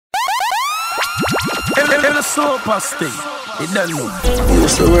Tell the Supa stay. It doesn't know.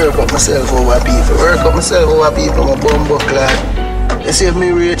 Used to work up myself over people. Work up myself over people, my bumbo clad. They say if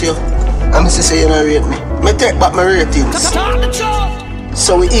me rate you, I'm just say you don't rate me. Me take back my ratings.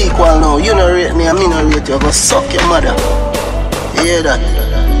 So we equal now. You don't rate me and me don't rate you. Go suck your mother. You hear that?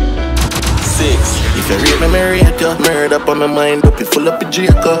 6. If you rate me, me rate you. Murder up on my mind, but you full up with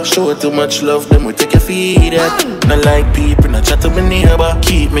Jacob. Show too much love, then we take your feed at. Not like people, not chat to my neighbor.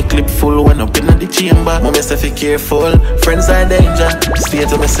 Keep me clip full when up in the chamber. Mama say be careful, friends are danger. Stay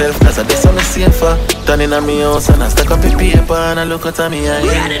to myself, cause I guess I'm safer. Turning on me house and I stack up the paper. And I look at me and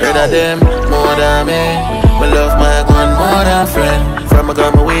rather them, more than me. Me love my gun more than friend. From I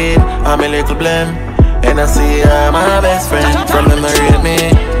got my weed, I'm a little blame. And I see I'm my best friend. From them I rate me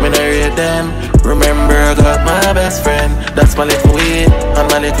not rate them. Remember I got my best friend. That's my little weed and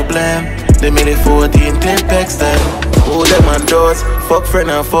my little blame. They made it 14 clip extend. Who them on doors, fuck friend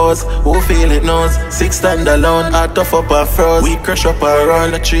and foes. Who feel it knows, 6 stand alone. I tough up and froze. We crush up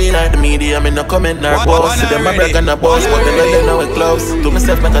around the tree like the media. Me no comment nor boss. See them a brag and a boss, but they know it close. To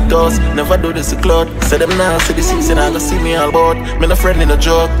myself make a toast, never do this to cloud. Say them now, see the 6 and I go see me all bout. Me no friend in a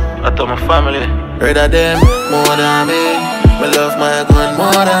joke, I told my family. Rather them, more than me. Me love my gun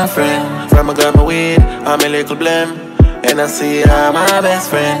more than friend. From I got my weed, I'm a little blame. And I see I'm my best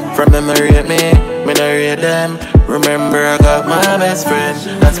friend. From them I rate me not rate them. Remember I got my best friend.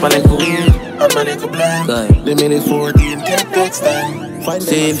 That's my little weed, I'm my little blame. They made it 14, get text time.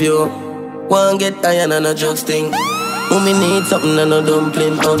 See if you want get iron and a drugs thing. Who me need something and a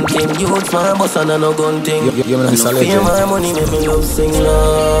dumpling hunting. Youth my boss and a no gun thing. You no fear my money make me love sing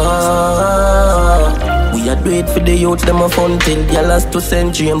love. We a do it for the youth, them a fun till. Y'all last to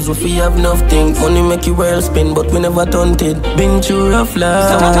St. James, we have nothing. Money make you world spin, but we never taunted. Been through rough life.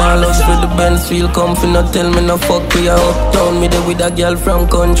 Some want us for the Benz, feel comfy. Not tell me no fuck, we a uptown. Me there with a girl from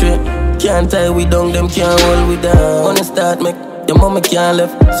country. Can't tie we down, them can't hold we down. Wanna start make your mama can't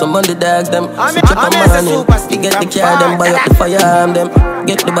left. Some on the dogs, them switch up a morning. You get the car, them buy up the firearm, them.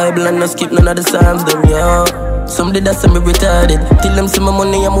 Get the Bible and no skip none of the Psalms, them, yeah. Some did that say me retarded. Till them see my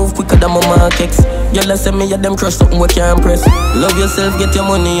money, I move quicker than my markets. Y'all say me, yeah, them crush something we can't press. Love yourself, get your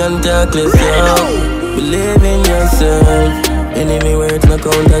money and talk less, yeah. Believe in yourself. Enemy words no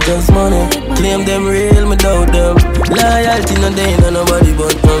count, just money. Claim them real, me doubt them. Loyalty no day, no nobody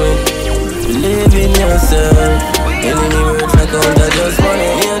but me. Believe in yourself. Enemy words no count, just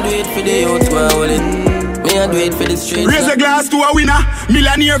money. Me a do it for the youth, man, will it? Me a do it for the streets. Raise a glass to a winner.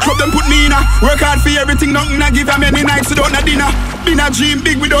 Millionaire club, them put me in a. Work hard for everything, nothing I give them any nights without no dinner. Been a dream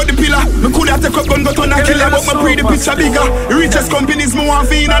big without the pillar. Me coulda take up gun, go turn a killer, but me pre the picture bigger. The richest companies me want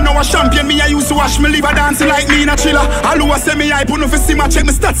fee, and now a champion. Me I used to watch me live a dancing like me in a chiller. All who a say me hype, no fi see my check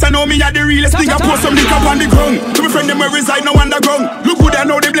my stats. I know me a the realest nigga. Post some liquor on the ground. To me friend them where reside no underground. Look good, I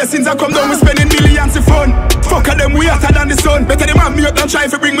know the blessings are come down. We spending millions of fun. Fuck a them, we hotter than the sun. Better them have me up than try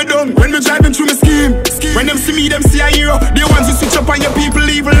to bring me down. When me driving through my scheme. When them see me, them see a hero. The ones who switch up on your people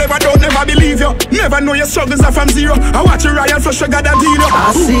evil. Never don't never believe you. Never know your struggles are from zero. I watch a royal flush, I got a deal.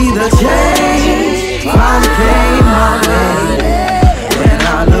 I see the change finally came my way. When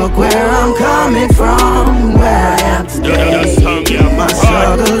I look where I'm coming from, where I am today. My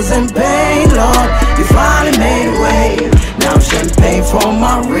struggles and pain, Lord, you finally made a way. Now champagne for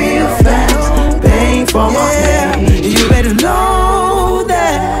my real fans, pain for my pain. You better know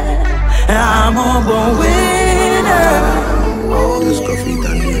that I'm a born winner.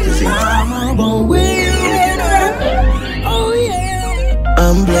 I'm a born winner.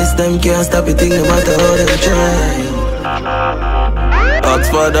 I'm blessed, them can't stop it, think no matter how them try.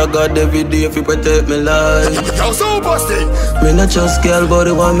 Ask Father God every day if you protect me life. Me not just girl, but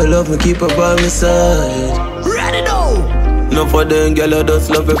the one me love, me keep her by my side. Ready now. No for them girl, I just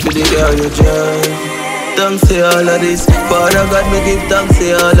love every day girl you drive. Thanks to all of this, Father God me give thanks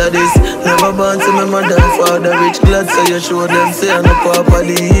to all of this. Never born to my mother and father rich, glad so you show them say I'm a papa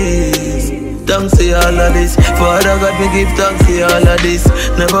this. Thanks to all of this, Father God me give thanks to all of this.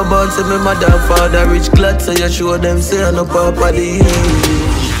 Never born to me mother and father rich, glad so you show them say I'm a papa this.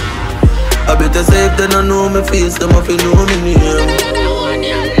 I better say if they don't know me face, them if you know me name.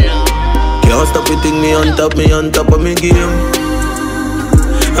 Can't stop it, think me on top of me game.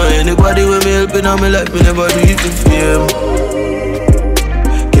 And anybody with me helping on me life, me never do it in fame.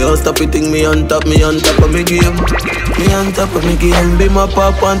 Can't stop it, think me on top of me game. Me on top of me game, be my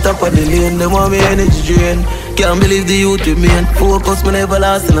pop on top of the lane. They want me energy drain. Can't believe the youth remain. Focus, me never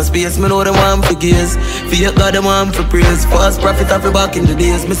lost in a space. Me know them want for gears. Fear God, them want for praise. Fast profit after back in the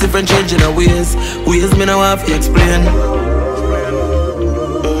days. Me see friend changing our ways. Ways me now have to explain.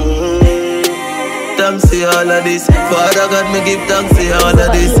 Thanks to all of this, Father God me give thanks to all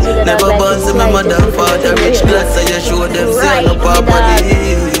of this. Never born to my mother and father out the rich class, so you show them say no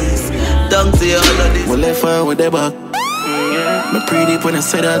properties. Down to all of this. We left her with their back. Me pretty when I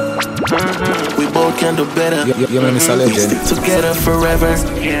say that. We both can do better. You know Mr. Legend. Stick together forever.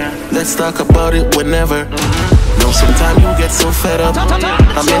 Let's talk about it whenever. Know sometimes you get so fed up.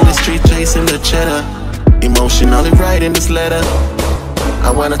 I'm in the street chasing the cheddar. Emotionally writing this letter.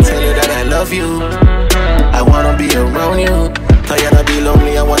 I wanna tell you that I love you. I wanna be around you. Tired of being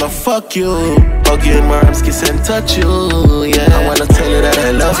lonely, I wanna fuck you. Hug you in my arms, kiss and touch you. Yeah, I wanna tell you that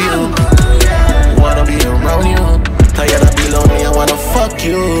I love you. Wanna be around you. Tired of being lonely, I wanna fuck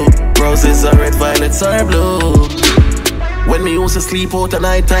you. Roses are red, violets are blue. When me used to sleep out at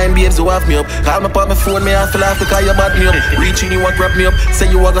night time, babes who have me up. Call me up on my phone, me have to laugh because you bad me up. Reaching you and grab me up, say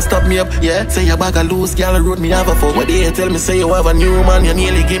you want to stop me up. Yeah, say you bag a loose, girl, road me have a fuck. But they tell me say you have a new man, you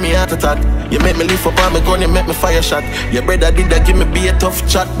nearly give me heart attack. You make me lift up on my gun, you make me fire shot. Your brother did that, give me be a tough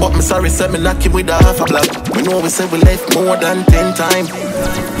chat. But me sorry, say me knock him with a half a block. We know we say we left more than 10 times.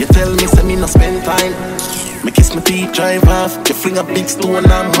 You tell me say me no spend time. Me kiss my teeth, drive off. You fling a big stone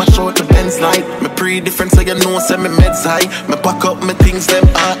and mash out the Benz light. Me pretty different, so you know, say me meds high. Me pack up my things, them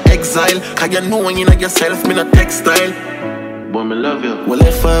are exile. Cause you know, you know yourself, me not textile. But me love you. We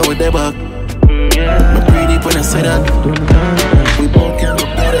left her with their back. Me pretty when I say that. We both can do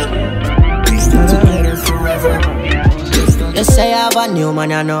better. Stick together forever. You say I have a new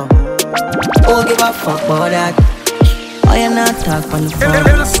man, I know. Oh, give a fuck about that. Oh, you not talk on the phone.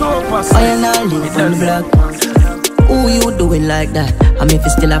 Oh, you not live on the block. Who you doing like that? I mean, if you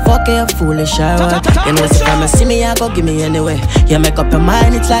still a fuck, you foolish or what? You know, if you come and see me, I go give me anyway. You make up your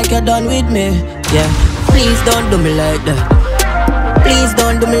mind, it's like you're done with me. Yeah, please don't do me like that. Please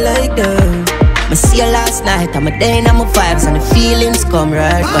don't do me like that. I see you last night, I'm a day and I'm a vibes and the feelings come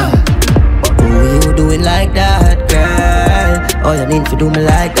right back. Who you doing like that, girl? Oh, you need to do me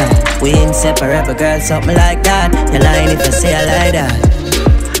like that. We inseparable, girl, something like that. You lying if you say I like that.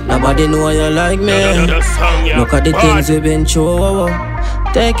 Nobody know you like me. Look at the things we've been through.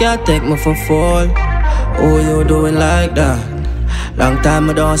 Take me for fall. Oh, you doing like that? Long time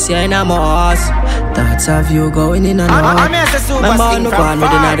I don't see you in my house. Thoughts of you going in and out. Remember me gone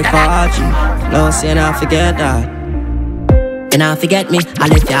with another couch. No, say I forget that. You not forget me, I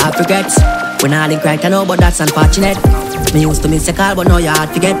left you have regrets. When I link right, I know, but that's unfortunate. Me used to miss a call, but now you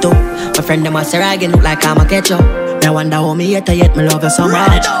hard to get to. My friend them was ragging, look like I'm a catch up. Me wonder how me yet me love you so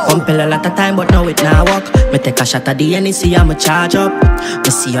much. Compel a lot of time, but now it now work. Me take a shot at the NEC and me charge up. Me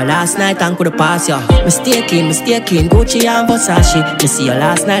see you last night and could pass you. Me stay clean, Gucci and Versace. Me see you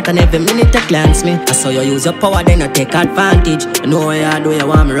last night and every minute you glance me. I saw you use your power, then you take advantage. You know what you do, you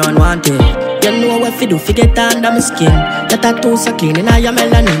want me run wanted. You know what you do, forget under my skin. Your tattoo so clean and I am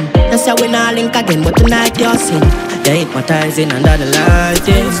melanin. You say we not link again, but tonight you're sin. You hypnotizing under the light.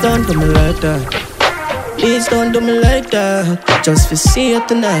 Please don't do me like that. Please don't do me like that. Just for see you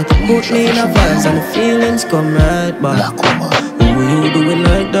tonight. Put me in a vibes and the feelings come right back. Who you doing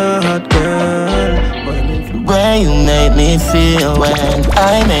like that, girl? When you make me feel, when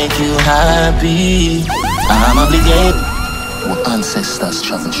I make you happy, I'm obligated. Our ancestors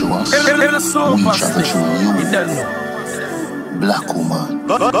travel through us. We travel through you. Black woman.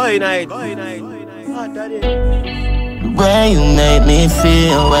 Boy night. When you make me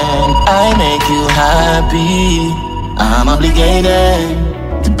feel, when I make you happy, I'm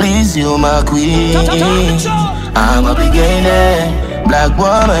obligated to please you, my queen. I'm obligated. Black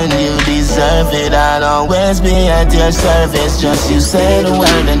woman, you deserve it. I'll always be at your service. Just you say the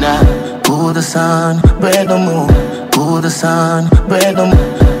word and I cool the sun, break the moon. Cool the sun, break the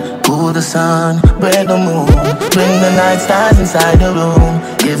moon. Cool the sun, break the moon. Bring the night stars inside the room.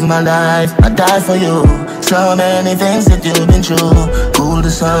 Give my life, I die for you. So many things that you've been through. Cool the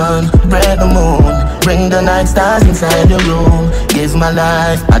sun, break the moon. Bring the night stars inside the room. Give my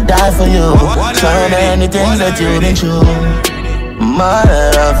life, I die for you. So many things that you've been through.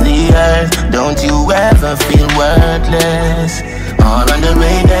 Mother of the earth, don't you ever feel worthless. All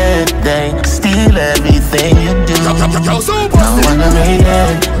underrated, they steal everything you do. No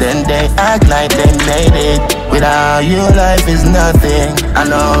underrated, then they act like they made it. Without you, life is nothing.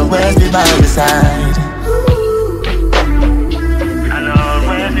 I'll always be by your side. I'll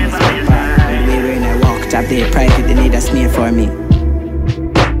always be by your side. When I walk up there private, they need a sneer for me.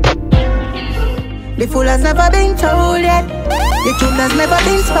 The fool has never been told yet. The truth has never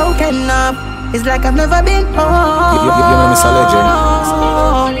been spoken of. It's like I've never been home. You know Mr.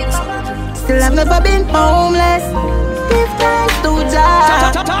 Legend. Still I've never been homeless. Give thanks to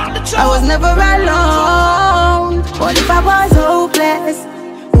God. I was never alone. What if I was hopeless?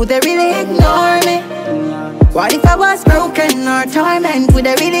 Would they really ignore me? What if I was broken or torment? Would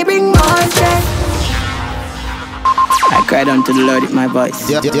they really bring more stress? Cried unto the Lord with my voice.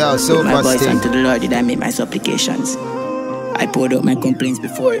 Yeah, with my voice Supa unto the Lord did I make my supplications. I poured out my complaints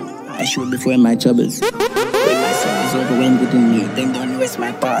before him. I showed before him my troubles. When my soul is overwhelmed within me, then don't rest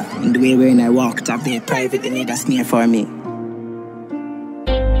my path. In the way wherein I walked, I've been private and that's near for me.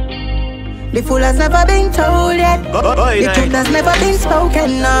 The fool has never been told yet. The truth has never been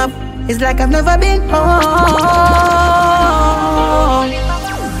spoken of. It's like I've never been home.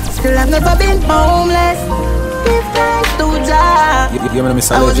 Still I've never been homeless. Give thanks to Jah.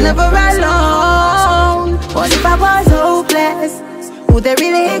 I was never alone. What if I was hopeless? Would they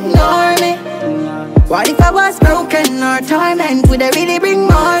really ignore me? What if I was broken or torment? Would they really bring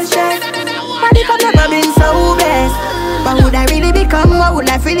more stress? What if I've never been so blessed? What would I really become? What would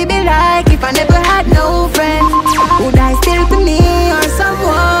life really be like if I never had no friends? Would I still be me or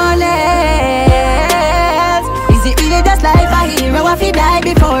someone else? Is it really just life a hero if he died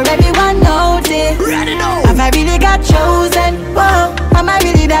before everyone noticed? Have I really got chosen? Whoa, am I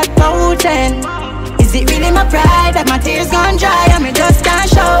really that potent? Is it really my pride that my tears gone dry and me just can't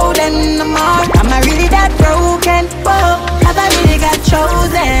show them no more? Am I really that broken? Whoa, have I really got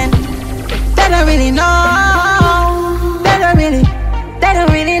chosen? They don't really know. They don't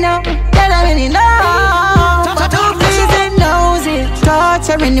really know. They don't really know. But who pleasing knows it?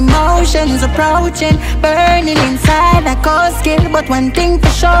 Torturing emotions approaching, burning inside like cold skin. But one thing for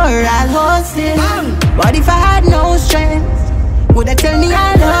sure, I'll host it. What if I had no strength? Would they tell me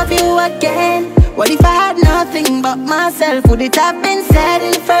I love you again? What if I had nothing but myself? Would it have been said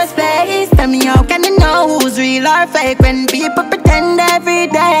in the first place? Tell me how can you know who's real or fake when people pretend every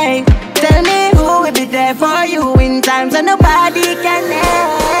day? Tell me who will be there for you in times when nobody can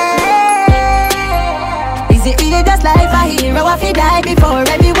help. Is it really just life a hero if he died before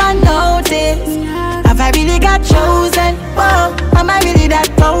everyone noticed? Have I really got chosen? Whoa, am I really that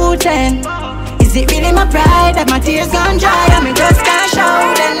potent? Is it really my pride that my tears gone dry and me just can't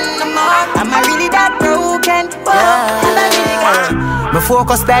show them no more? Am I really that broken? Whoa, am I really got me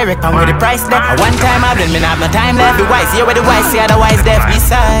focus direct on where the price left. One time I blend, me not have no time left. The wise here where the wise see, otherwise deaf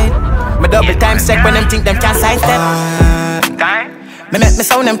beside. Me double time check when them think them can't sidestep. Me make me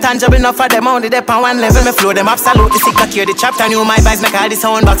sound them tangible enough for them only dep on one level. Me flow them absolutely sick, not cure the chapter. New my vibes make all the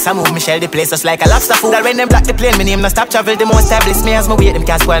sound box. I move me shell the place just like a lobster food. When them block the plane, me name no stop travel. The most established me as me wait, them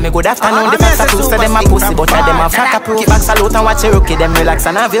can't spoil me good afternoon. The facts are true, so them a pussy, but them a frack proof. Keep back salute and watch a rookie, them relax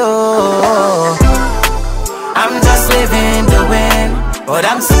and have you. I'm just living the win, what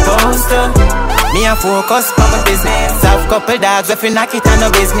I'm supposed to. Me a focus on my business. Have couple dogs if you knock it on no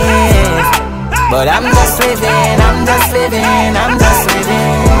business. But I'm just living, I'm just living, I'm just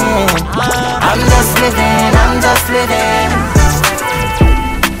living. I'm just living, I'm just living.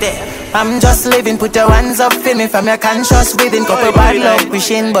 I'm just living, put your hands up for me from your conscious within. Couple bad luck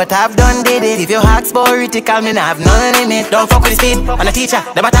wishing, but I've done did it. If your heart's political, me nah have none in it. Don't fuck with the speed, I'm a teacher.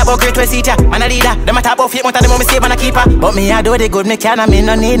 Them a talk about great teacher, man a leader. Them a talk about fate, but them want me save and a keeper. But me I do the good, me can, I me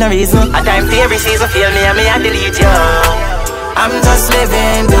no need no reason. A time theory season feel me and me I delete you. I'm just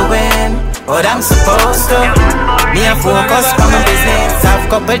living the win, what I'm supposed to. Me a focus on my business. Have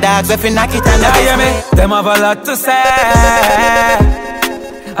couple dogs if you knock it on the business. Them have a lot to say,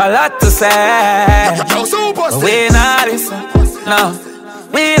 a lot to say. But we not listen, no,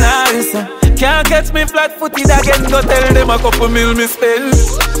 we not listen. Can't catch me flat-footed again. Go tell them a couple mil me spend.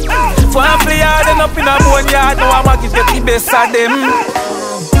 One play hard and up in a bone yard. Now I'ma give you the best of them.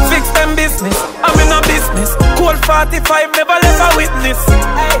 Fix them business, I'm in a business. Cold 45, never left a witness.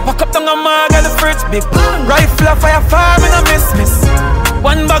 Walk up down a mag and the fridge big. Rifle a fire farm in a miss.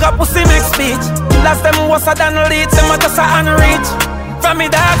 One bag of pussy make speech. Last them was a than lead, them a just a unreach. From me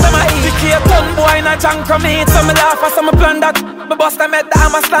dogs, I'm a EK, ton boy in a junk from me. So me laugh and so me plan that. Me bust them head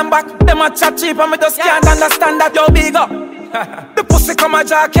down, I slam back. Them a chat cheap and me just can't understand that. Yo, big up. The pussy come a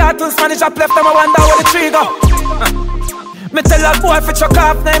jack, cartoons manager left them, I wonder where the tree go. Me tell a boy fi chuck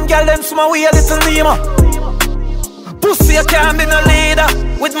off them girl, them some way a little Nemo. Pussy you can't be no leader,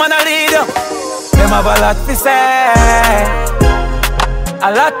 with man a leader. Them have a lot to say,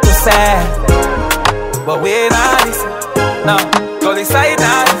 a lot to say. But we not listen, no, go decide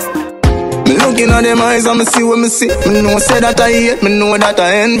not listen. Me looking at them eyes and me see what me see. Me know say that I hate, me know that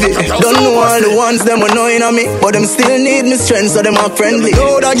I envy. Don't know all the ones them annoying on me, but them still need me strength so them are friendly.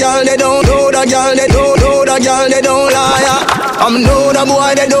 Know that girl they don't, know that girl they don't, know that girl they don't lie. I'm know that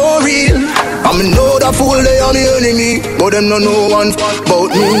boy they don't real. I'm know that fool they are the enemy, but them don't know one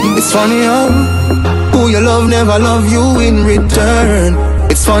about me. It's funny how who you love never love you in return.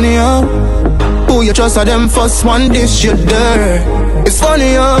 It's funny how who you trust are them first one dish you dirt. It's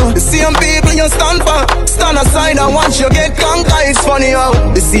funny, the same people you stand for stand aside and watch you get conquered. It's funny how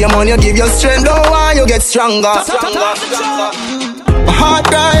the same man you give your strength, don't want you get stronger. My heart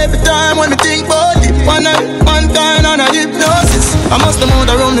cry every time when I think about it. One night, one kind on a hypnosis. I must have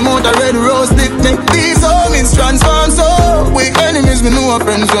moved around the mouth, a red rose lip. Make these homies transform so we enemies, we know our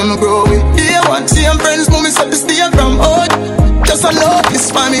friends when we grow with. Yeah, one same friends, when we set the stay from out. Just a notice,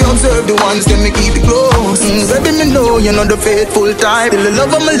 find me observe the ones, then me keep it close. Baby, me know you're not the faithful type. Still the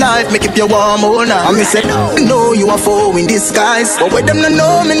love of my life, make it your warm all night. And me say, I know you are foe in disguise. But with them no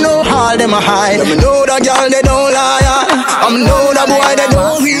know, me know all them a hide. Me know that girl, they don't lie. I know that boy, they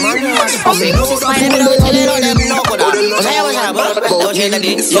don't heal.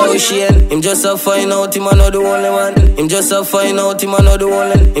 Yo, Shane, him just a find out him a not the only one. Him just a find out him a not the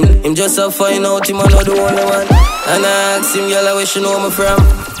only. Him just a find out him a not the only one. And I ask him, girl, where she know me from?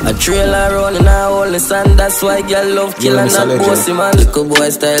 A trailer running a hole in the sand. That's why girl love kill and not bossy man. Little boy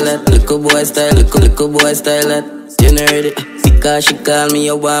style that, little boy style, little boy style that. You know it. Because she call me,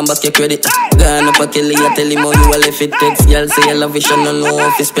 you want back your credit. Gone up a kill you, tell him how you a left it. Text girl say you love it, she don't know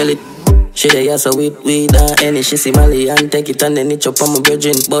if you spell it. She dey so weed and any. She see Mali and take it and then it chop on my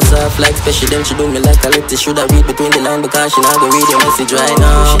virgin. Boss off like special, then she do me like a lettuce. Shoulda read between the lines because she not go read your message right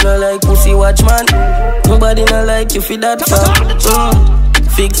now. She don't like pussy watch man. Nobody not like you for that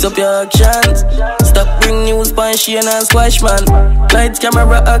fam. Fix up your actions. Stop bring news pan Shane and squash man. Lights,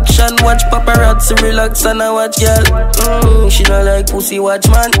 camera, action. Watch paparazzi, relax and I watch girl. She don't like pussy watch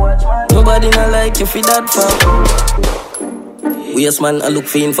man. Nobody not like you for that fam. Yes man, I look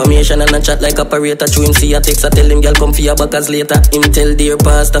for information and I chat like operator. Through him see a text, I tell him girl come for your backers later. Him tell dear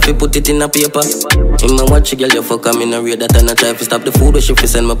pastor fi put it in a paper. Him a watch girl you fuck him in a read that and I try to stop the food but she fi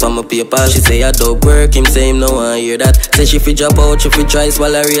send me on my paper. She say I don't work, him say him no want hear that. Say she fi drop out, she fi try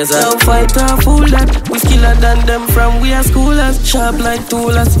swallow razor. Now fight or fool that, we skiller than them from we are schoolers. Sharp like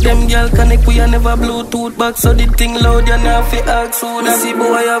toolers, them girl connect we a never Bluetooth back. So the thing loud you now fi ask who that. See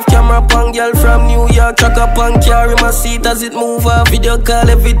boy have camera pan girl from New York. Track up and carry my seat as it move. Video call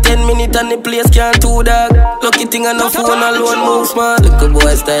every 10 minutes and the place can't do that. Lucky thing on the phone alone move smart. Little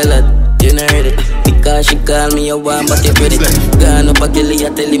boy style that, you know it. Because she call me a one but you ready. Gone up a kill you,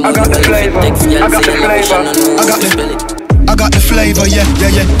 tell him I got the flavor. I got the flavor. I got the flavor, yeah,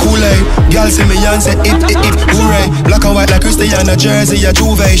 Kool-Aid. Girl see me and say, it, hooray. Black and white like Christiana Jersey, a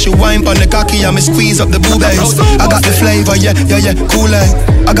Juve. She wine pon the cocky and me squeeze up the boobies. I got the flavor, yeah,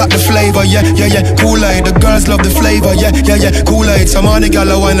 Kool-Aid. I got the flavor, yeah, Kool-Aid. The girls love the flavor, yeah, Kool-Aid. Some of the gal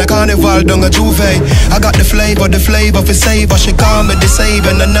a wine a carnival down a Juve. I got the flavor for savor. She call me the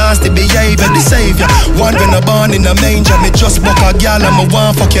savior, the nasty behavior, the savior. One when I born in a manger, me just book a gal and me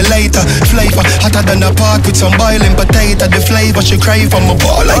want fuck you later. Flavor hotter than a pot with some boiling potato. The flavor she crave from my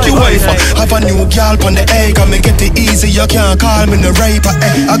ball like you wafer. Have a new gal on the egg and me get it easy. You can't call me the raper.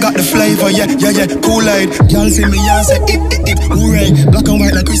 I got the flavor, yeah, Kool-Aid. Y'all see me and say it, hooray. Black and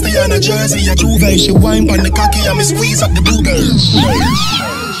white like Christiana Jersey, a Juve. She wine on the cocky and me squeeze up the blueberries.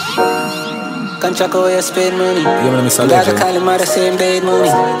 Can't check away your spend money. Gotta call him out the same day money.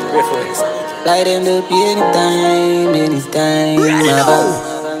 Light him up anytime.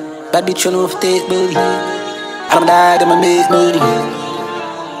 Bad bitch you know if take booty. I'm died in my mid moody.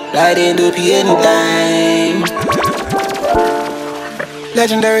 Light in the anytime.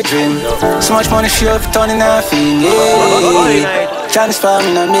 Legendary dream. So much money she up turning nothing. Yeah. Chance for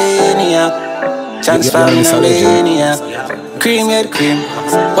me no maniac. Chance for me no maniac. Cream, yeah, cream.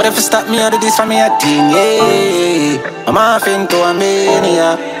 What if you stop me out of this for me a team? Yeah. I'm off into a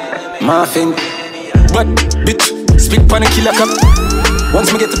maniac. I'm off in. But bitch, speak pon the killer cup.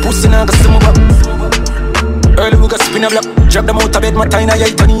 Once me get the pussy now I go see my back. Early we got spin a block. Drop them out of bed, my tiny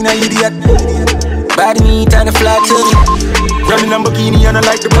eye, turning a idiot. Body neat and a flat to me. Running Lamborghini and I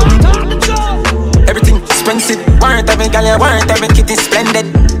like the buggy. Everything expensive. Warrant of it, gal, warrant of it, kitty splendid.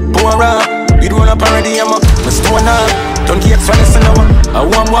 Pour up, you do a parody, I'm up. My stone up, don't get expensive, so now I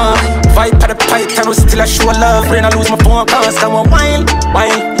want one. Fight for the pipe, and we still a show love. Brain I lose my phone, cause I want wine.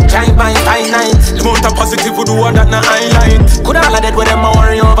 Drive by 5 nights. The amount of positive we do on that na highlight. Could all of that with them a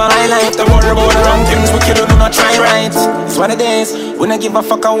worry over highlight. They worry about the wrong things we kill, do not try right. It's one of days. We not give a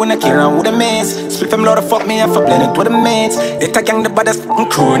fuck and we not care who the mates. Split them load of fuck me and for blend it with the mates. They tag gang the baddest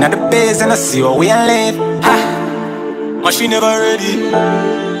crew in the base and I see how we a live. Ha! Machine never ready.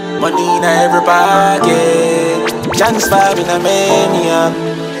 Money in every pocket. Chance for me na mania.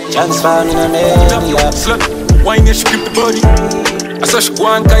 Chance for me na mania. Slut, wine yeah she grip the body. I saw she go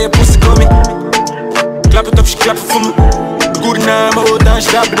and call your pussy coming. Clap it up, she clap it for me. Good now, I'm out and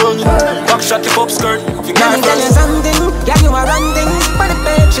she clap it on me. Back shot, your pop skirt. Let me tell you something, yeah, you are running. For the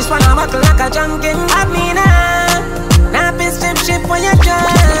page, she's wanna walk like a junkin'. I mean, nah, piss ship when you jump.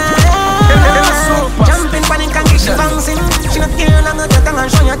 Jumping panic and get she bouncing. She not care long as your tongue and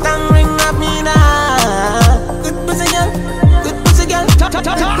show your tongue ring up me now. Good pussy girl, good pussy girl, good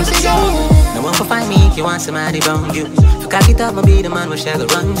pussy girl. No one can find me if you want somebody around you. If you cock it up, I'll be the man where she'll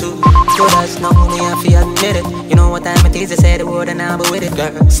run to. So that's not me, I feel admit it. You know what time it is, I say the word and I'll be with it,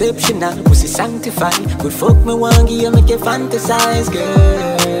 girl. Exceptional, pussy sanctified. Good fuck me one, give you make you fantasize,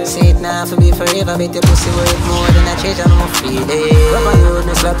 girl. Say it now for me forever, bet your pussy worth more than a change on my feet. Rubber you,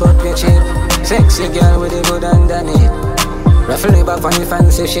 no slap up your chin. Sexy girl with a good underneath. Ruffle me back on the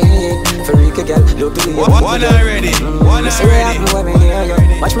fancy shit. Freaky girl, look to the one already, one already.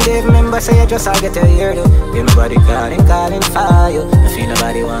 Watch me Dave, remember say I just I'll get to hear you. Feel nobody calling for you. I feel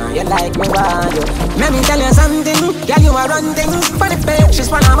nobody want you like me want you. Let me tell you something, girl you are run things. For the page, she's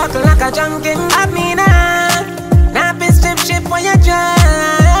wanna buckle like a junkin. I mean now be strip ship for your drive.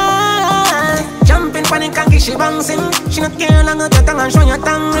 Jumping panic and get she bouncing. She not care long as your tongue and show your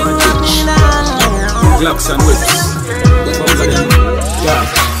tongue ring. I mean Glocks and whips.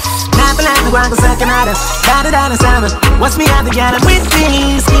 Like the one second order, down salmon. What's me out the gal with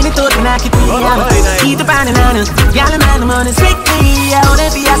me? Skinny thought and I could be eat the pan and ananas. Gal man, the money's strictly. I would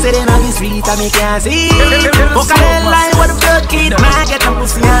be I said in all the street, I make you see. Okay, like what a blood kid. Man, get some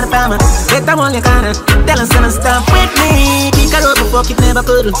pussy out of family. Get them on your corner. Tell them some stuff with me. Kick her up before it never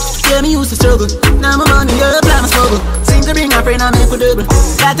could. Tell me used to struggle. Now my money up, I'm a struggle. Seem to bring a friend, I make a double.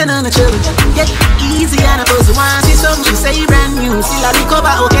 Got to know the trouble. Get easy and a pussy. Once she something, she say brand new. Still I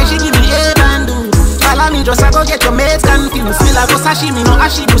recover, okay, she give me a bandu. Follow me just I go get your mates confused. Still I go sashimi, no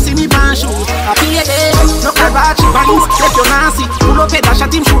ashibu, see me pan shoes. I pay it, no karachi vines. Let your Nancy, pull up it, dash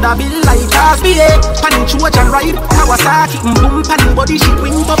at him, should have been like Cosby. Panning Chuach and ride, Kawasaki, boom, panning body shit,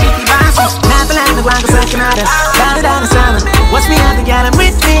 wing, up it, the bassy. Now the land, the ground, the second order. Down the salmon. Watch me out the gal, I'm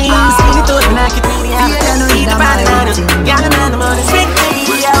with me. Skinny thought and I could really have it. Eat the banana, gal, man, the money's strictly.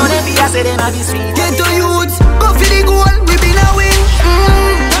 I would be, I said, and I'll be sweet. Get to youths, go for the goal, we been a win.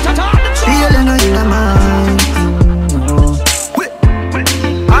 Feeling in my mind.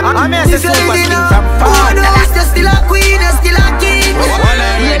 I'm here to Supa King from far. You're still a queen, you're still a king.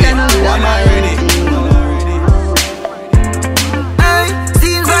 One already.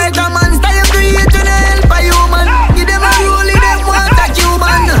 Seems like a man's time creating help a human. Give them a rule, them want a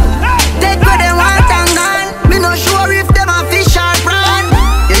human. Take what they want and gone. Me not sure if them a fish or prawn.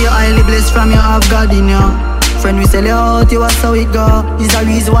 Yeah, you're highly blessed from your have God in you. Friend, we sell you out, you so it go. Is the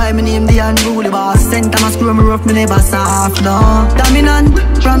reason why me name the unruly boss. Sent them a screw me rough, me never soft, no. Dominant,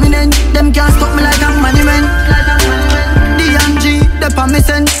 prominent, them can't stop me like a monument. D&G, the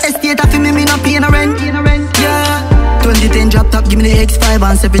permission. Estate of me, me no pay no rent. Yeah. 2010 drop top, give me the X5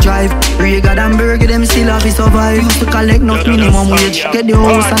 and Sepi drive. Regal and Burger, them still have to survive. Used to collect no minimum wage. Get the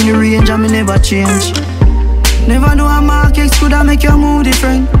house and the range and me never change. Never know a market could have make your mood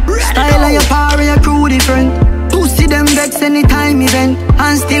different. Style of your power, your crew different. To see them vex anytime event.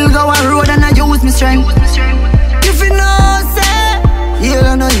 And still go a road and I use my strength. If you know, say, you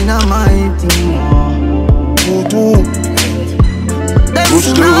don't know you know my team.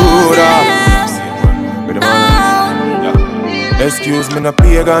 Excuse me, no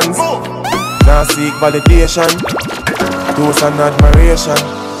pagans. Now seek validation. Toast and admiration.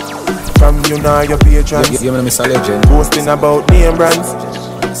 From you now your patrons. You know Mr. Legend. Boasting about name brands.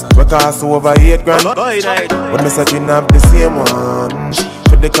 We cost over 8 grand. When me searching up the same one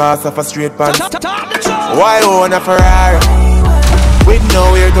for the cost of a straight pants. Why own a Ferrari with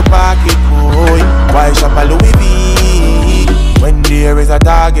nowhere to park it, boy? Why shop a Louis V when there is a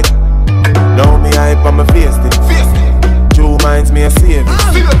target? Now me hype on my face it. True minds me a saving.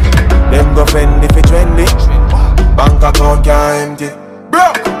 Them go fend if it trendy. Bank account can't empty.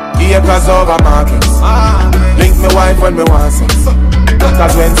 Broke. Acres over markets. Link me wife when me want some.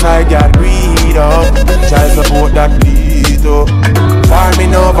 Cause when side get greed up, child support that lead up.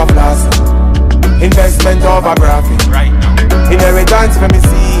 Farming over plastic, investment over profit. Inheritance for me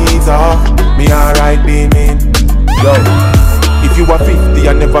seeds up. Me alright being in. Yo, if you are 50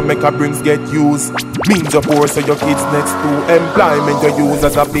 and never make a brings get used, means of poor so your kids next to employment you use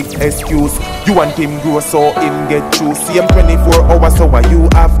as a big excuse. You want him grow so him get true. See him 24 hours so why you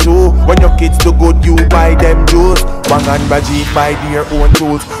have to. When your kids do good you buy them juice. One and Baji buy their own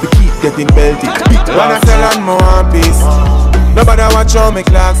tools. You keep getting belty. When I sell on more peace, nobody watch how me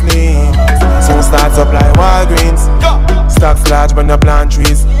clocks name. So start supply Walgreens. Stocks large when you plant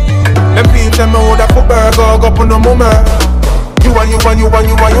trees. Them people tell me how that for burger go up on no mummer. You and you,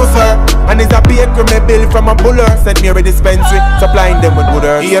 sir. And it's a baker me bill from a buller. Send me a dispensary, supplying them with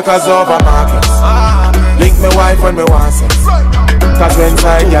wooders. Acres over markets. Link me wife when me want some. Cause when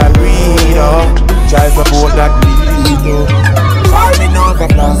side y'all read up, child support that lead up.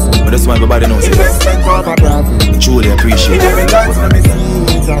 But that's why everybody knows it. I truly appreciate it.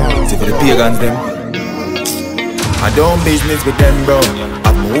 See for the pagans them, I don't business with them, bro.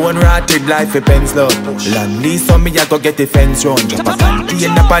 I've my own rotted life with pens, love. Land lease on me, I go get the fence round. Drop a panty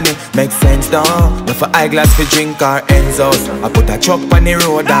in the panny, makes sense, though. No for eyeglass for drink or ends out. I put a truck on the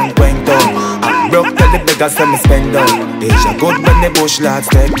road and went down. I broke till the beggars let me spend out. Asia good when the bush lads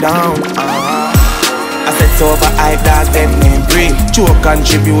step down. I said so over high dog, them name free. True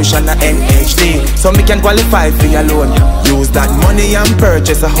contribution a NHD. So me can qualify for your loan. Use that money and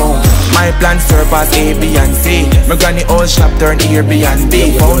purchase a home. My plan surpass A, B and C. My granny old shop turn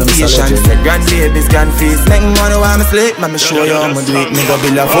Airbnb. Foundation set grand babies, grand fees. Make money while me sleep, man me show you how me do it. Me go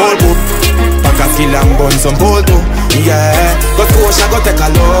build a full book. Pack a skill and bun some gold too. Yeah, go to Ocean, go take a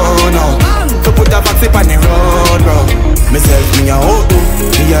loan now. To put a vaccine on the road, bro. Myself me a hoe too.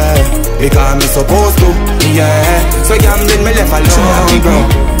 Yeah, because me supposed to. Yeah, so gambling me left alone, bro.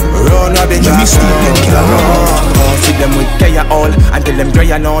 Run a bit of see them with care all until them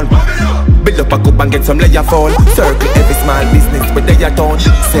dry and all. Build up a cup and get some layer fall. Circle every small business with their town.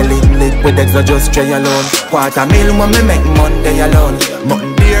 Selling liquid eggs or just tray alone. $250,000 when me make Monday alone.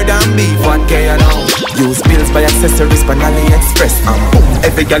 Mutton beer than beef 1K alone. Use bills by accessories from AliExpress. Boom,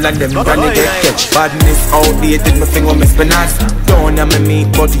 every girl and them granny get catch. Badness outdated, me finger me spinach. Don't have me meat,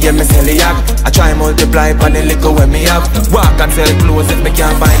 but yeah me sell it. I try multiply pan the liquor when me have. Walk and sell clothes if me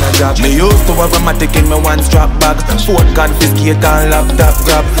can't find a job. Me used to have a matic in me one strap bag. Phone confiscate and laptop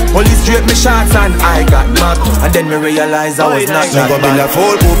grab. Police straight me shots and I got mad. And then me realize I was not that bad. Me go build a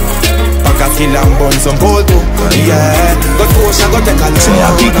full book. Pack a skill and bun some gold too. Yeah, go to Ocean, go take a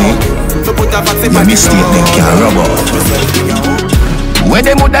loan. To put a vaccine on the road. Where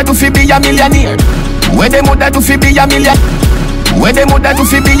them woulda do fi be a millionaire? Where them woulda do fi be a million? Where them woulda do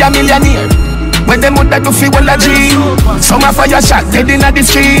fi be a millionaire? Where them woulda do fi well a G? Some a fire shot dead inna the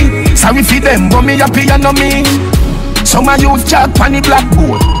street. Sorry fi them, but me happy and no me. Some a youth chat pon the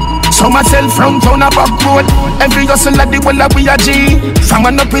blackboard. Some a sell from town a back road. Every hustle a the well a we a G. From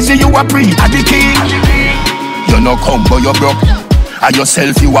a no prison you a pre a the king. You no come but you broke. And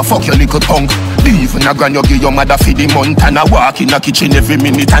yourself you a fuck your little punk. Even a grand you give your mother for the month. And a walk in a kitchen every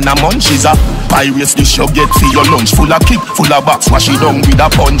minute and a munch. Is a pirates dish you get for your lunch. Full of kick, full of box, wash it down with a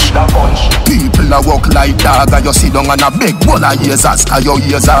punch. People a walk like dog. And you sit down and a big bowl of years as your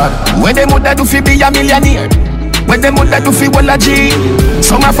ears are. Where them woulda do fi be a millionaire? Where them woulda do fi well a G?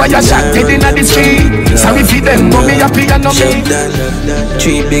 Some a fire shot dead inna the street. Sorry fi them, but me happy and no me.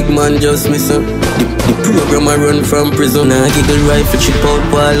 Three big man just missing. The program I run from prison. Now giggle rifle chip out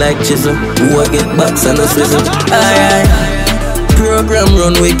ball like chisel. Who I get box and a swizzle. Aye. Program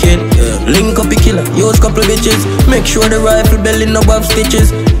run wicked. Link up the killer, use couple bitches. Make sure the rifle belly no have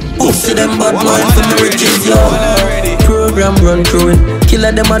stitches. Pussy them bad mind for the riches, yo. Program run through it.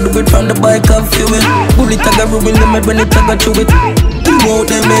 Killer them a do it from the bike of fuel. Bullet tag a ruin them when it tag a chew it. Out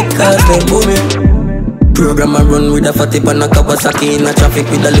them make cars them booming. Program a run with a fatty pan a Kawasaki in a traffic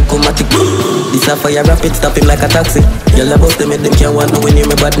with a little matic. This a fire rapid, stop him like a taxi. Y'all about them make them can't want no when you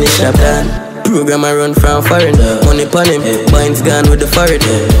me badness shop down. Program a run from foreign, money pon him, binds gone with the foreign.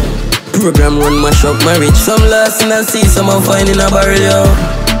 Program run mash up marriage. Some lost in a sea, some are finding a barrel, yo.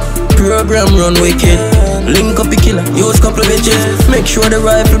 Program run wicked. Link up the killer, use couple bitches. Make sure the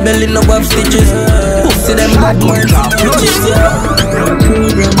rifle belly no have stitches. Pussy them bad man, bitches, yeah.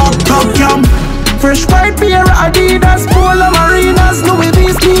 Up cam. Fresh white pair of Adidas, Polo Marinas, Louis V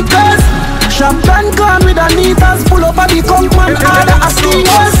sneakers. Shop and con with Anitas, pull up at the conk man, order a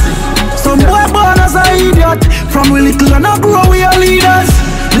sneakers. Some boy born as a idiot. From we little and I grow we are leaders.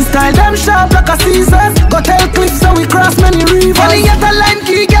 We style them sharp like a Caesars. Kartel clips so we cross many rivers. Funny at a line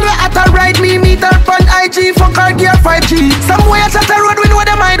key, get her at a ride me. Meet her on IG, fuck her gear 5G. Some way at a road, we know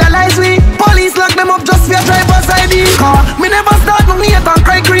them idolize we. Police lock them up just for driver's ID. Car, me never start, no me hate and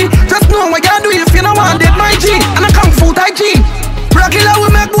cry green. Just know what you do if you know want dead my G. And I come full tight G. Regular we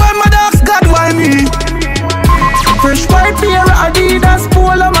make boy my dogs, God why me. Fresh white pair of Adidas,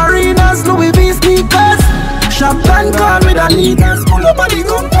 Polo Marinas, Louis V sneakers. Shop and con with Anitas, pull up on the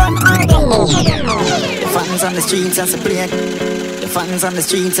compound. The fans on the streets as a play. The fans on the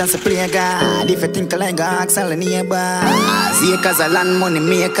streets as a play God. If you think like God, sell the neighbor. See cause a land money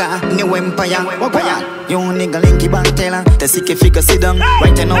maker. New empire, you nigga linky bank teller. The sick figure sit down.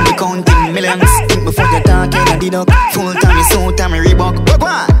 Right now we counting millions. Think before you talk, you deduct. Full time you suit, time you Reebok.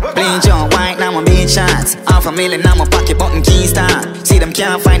 Plain John White, now my big shots. $500,000, now my pocket button key start. See them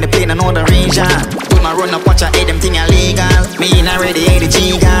can't find the plane, another region. Put my run up, watch I hate them thing illegal. Me in already 80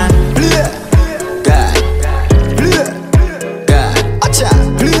 G God. God. God. Acha.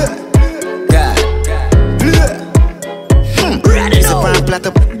 God.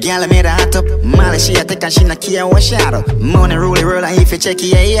 take and she not care what she had up. Money really roll and if you check it,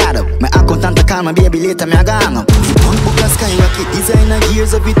 yeah, add up. My accountant to call my baby later, me a gang up. Punk book a skyrocket, designer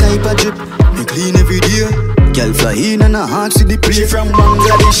gears every type of drip. Me clean every day. Girl fly in and a heart see the play. She from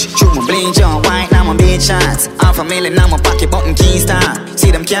Bangladesh. Show my bling John white, now my big shots. Half a million, now my pocket button key star.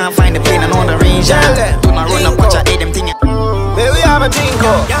 See them can't find the plane and on the range. Do my run up, watch I hate them thing. Where we have a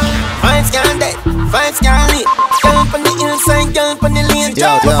bingo. Fine scan dead, fine scan lit. Girl on the inside, girl on the lane.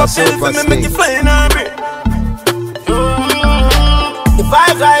 Jump up a pill for me, make you fly in a bit. The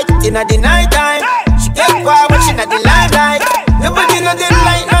vibe right in the night time. She get quiet when she not the limelight. Nobody know the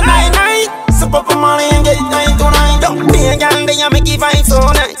light, no night. Supa for money and get 9 to 9. Don't be a girl, they make you vibe so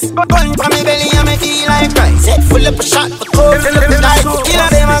nice. Gun from me belly and me feel like rice. Head full up a shot for coke. Like killer,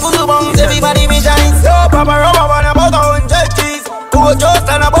 them a good bones, everybody me shine. So Papa rubber on about 100 G's. Go just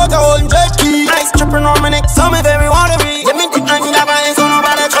and about 100 keys. Nice tripping on my neck, so me very watery. Give me the hand in the vine, so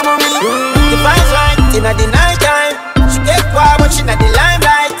nobody trouble me. The vibe's right in the night time. She get quiet, but she not the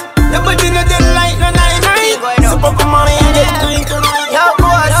limelight. Nobody know the light, no night. Supa for money and get 9 to 9. Yo,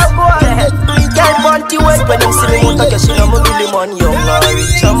 boy. Girl, panty wet when them see me out, I guess you know me really man young and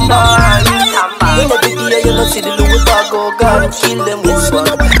rich and bad. When every day you know see the Louis Vago gone, kill them with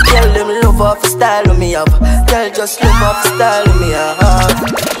swag. Tell them love off the style of me up. Girl, just love off the style of me up.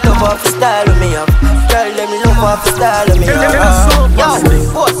 Love off the style of me up. Girl, them love off the style of me up. Yo,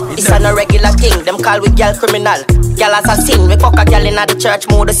 boss, it's an irregular thing. Them call we girl criminal. Girl assassin, we fuck a girl in the church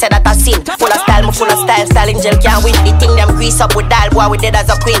mood, they say that I sin. Full of style, me full of style, style in jail can't win. The thing them grease up with dial, boy we dead as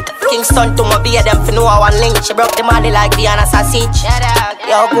a queen. Kingston to my beer, them for know I want link. She broke the body like the assassin.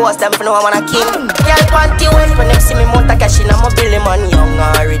 Yo, boss, them for know I want a king. Girl panty wet when them see me mount a cash in, I'm a Billy man, young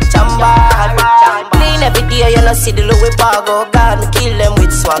and rich and bad. Clean every day, you know see the Louis Vago God, me kill them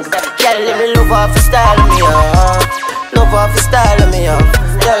with swag. Girl, let me love off the style of me, love off the style of me,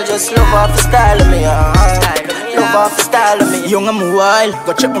 girl, just love off the style of me, love off the style of me. Young and wild,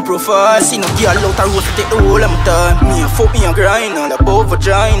 go check my profile. See no girl out a road to take the whole of my time. Me a fuck me a grind, all about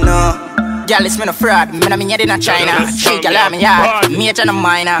vagina. Girl, it's me no fraud, me no mean you in China. She girl I'm yard, major no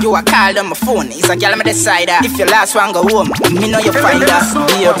minor. You a call on my phone, it's a girl me decider. If your last one go home, me know you find her.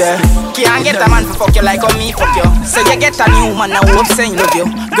 Baby, can't get a man for fuck you like how me fuck you. So you get a new man, I hope saying love you.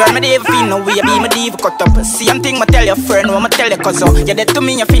 Girl, me never feel no way, be me diva cut up. Same thing me tell your friend, what me tell your cousin. You dead to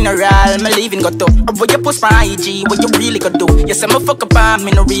me your funeral, me leaving got up. Or what you post my IG, what you really could do. You say me fuck up on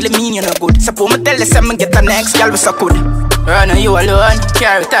me, no really mean you no good. Suppose me tell you say me get the next girl we so good. I know you alone,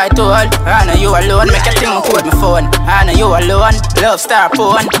 carry title. I know you alone, make a thing with my phone. I know you alone, love star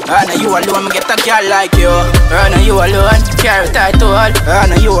porn. I know you alone, me get a girl like you. I know you alone, carry title. I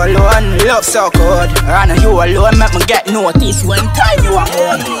know you alone, love so good. I know you alone, make me get notice when time you are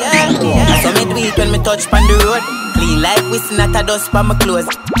home. So me do it when me touch on the road. Clean like whistling at a dust for my clothes.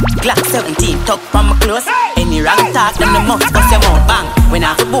 Glock 17 tuck for my clothes. Any wrong talk, them the mouth cause you won't bang. When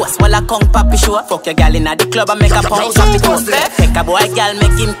I boss, while I come papi show. Fuck your gal in the club and make a pound drop it toast. Take a boy gal,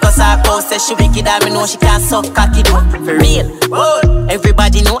 make him cuss her coat. Say she wicked and me know she can't suck cocky do. For real, whoa.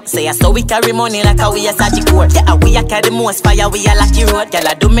 Everybody know, say I saw we carry money like a we a Saji court. Yeah, we a carry the most fire, we a lucky road. Gal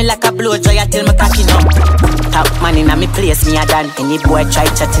I do me like a blow dry till me cocky up. Top man in a me place, me a done. Any boy try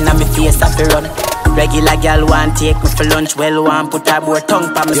chatting on me face, I fi run. Regular gal want take me for lunch, well want put her board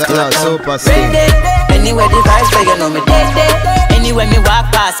tongue pa me skirt. Anywhere the vibes say you know me dead. Anywhere me walk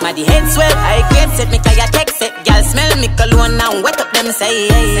past, my the head swell. I can't set me kaya text it. Gal smell me cologne and wet up them say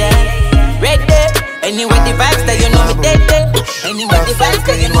yeah. Red day. Anywhere the vibes say you know me dead. Anywhere the vibes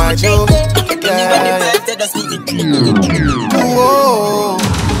say you know me dead. Anywhere the vibes say just need it. Whoa,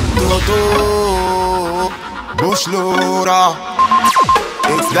 Bush loader.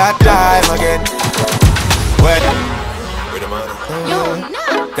 It's that time again. When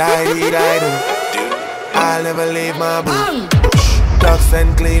I'll never leave my booth. Ducks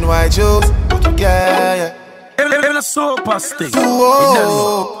and clean white shoes. Yeah. Supa stick.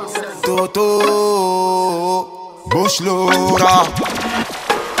 Bush loader.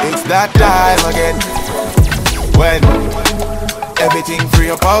 It's that time again. When everything free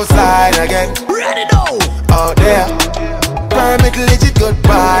up outside again. Ready now. Out there. Permit legit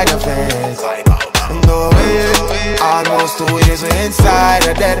goodbye the fence. Go away. Almost 2 years we inside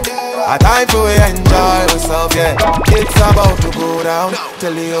a dead. A time for we enjoy ourselves, yeah. It's about to go down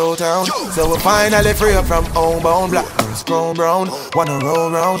till the old town. So we're finally free up from homebound. Black girls grown brown, wanna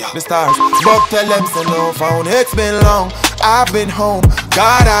roll round the stars. But tell them so no found. It's been long, I've been home.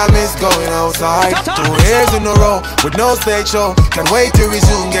 God, I miss going outside. 2 years in a row with no stage show. Can't wait to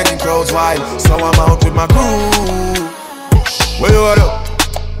resume getting crowds wild. So I'm out with my crew. Where you at?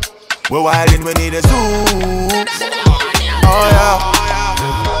 We're wildin', we need a zoo. Oh yeah.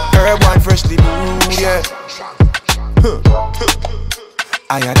 Herb one freshly brewed, yeah.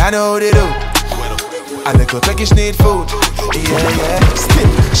 I know they do. I like your Turkish need food. Yeah. Still,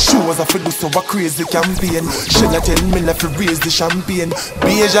 shows off to do so a crazy campaign. Should not tell me to raise the champagne.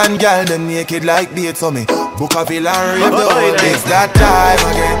 Asian girl, the naked like bait for me. Book a villa and rave the whole place. That time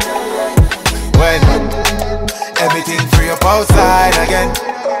again. When everything free up outside again.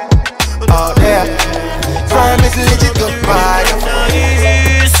 Oh yeah. Promise legit goodbye.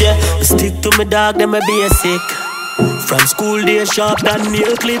 Yeah, stick to my dog, them a basic. From school day sharp than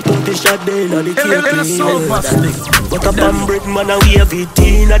nail clip. Put the shot down on the kill clean. But up on Britain man and wave it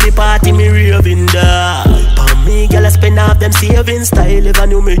in. At the party me raving da. Palm me girl I spend half them savings. Style if I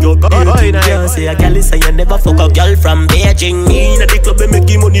knew me go dating. Can't say a girl is say you never fuck a girl from Beijing. Me in at the club they make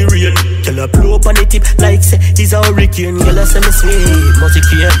him money rain. Girl I blow up on the tip like say he's a hurricane. Girl I say me sweet,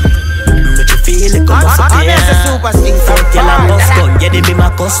 Masicka. Make you feel it come up again. Fuck girl I must gun. Yeah they be my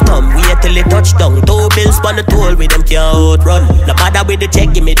custom. Wait till it touch down. 2 bills on the toll with them can't outrun. No bother with the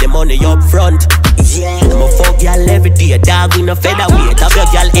check, give me the money up front. Yeah, I'ma fuck y'all every day. Dog with no featherweight. Have your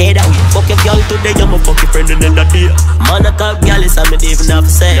girl head away. Fuck your girl today, I'ma fuck your friend another day. Man a talk girl is something they even have to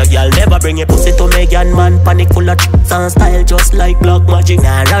say. Your girl never bring your pussy to me, gun man. Panic full of tricks and style just like black magic.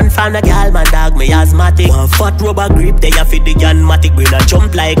 Nah run from the girl, man dog, me asthmatic. One fat rubber grip, they a fit the gun-matic. When I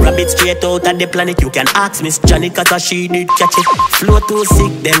jump like rabbit straight out of the planet. You can ask Miss Janet cause she did catch it. Flow too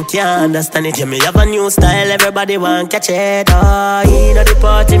sick, them can't understand it. Yeah, me have a new style, everybody want catch it. Oh, in the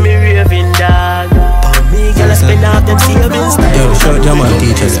party, me raving dog. Me girl, I spend half them savings. Yo, short your man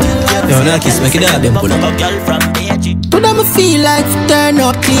teachers. Yo, now kiss make it out them pull up. To them I feel like turn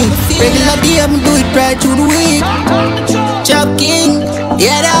up clean. Regular day I'm do it right through the week. Juggling,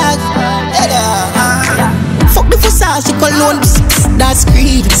 yeah dog. Fuck the Versace cologne, that's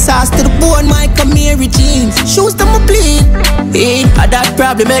greed. Sauce to the bone, my Camry jeans. Shoes them I bleed. Hey, I that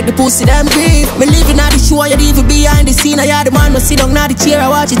problem make the pussy them grieve. Me living at the show, you even behind the scene. I had the man, no sit down at the chair,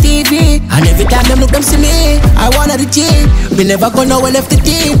 I watch the TV. And every time them look them see me, I wanna the gym. Me never go nowhere left the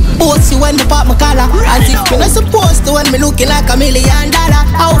team. Bossy when me pop my collar. As if me not supposed to when me looking like $1 million.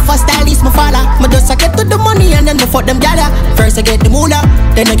 How fast stylist my father. Me just I get to the money and then me fuck them gather. First I get the moolah,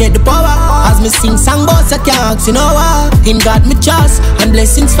 then I get the power. As me sing song boss I can't you know what? Him got me trust and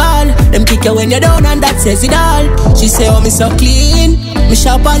blessings fall. Them kick you when you're down and that says it all. She say oh me so clean, me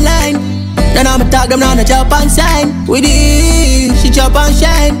shop online. Then I'ma talk them now, no job and sign. With it, she chop and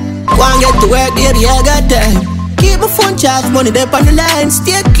shine. Go and get to work, baby, I got time. Keep my phone charged, money there on the line.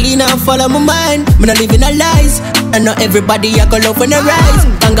 Stay clean and follow my mind. Me not living a lies. And not everybody I go love when I rise.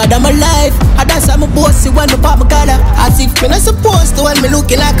 Thank God I'm alive. And that's how my bossy when me pop my collar. As if me not supposed to when me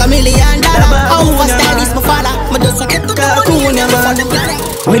looking like $1 million. How fast stylist my father. Me just get to the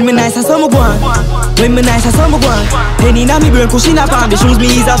when me nice as some go on. When me nice as some go on. Penny na me brain cushion up on. The shoes me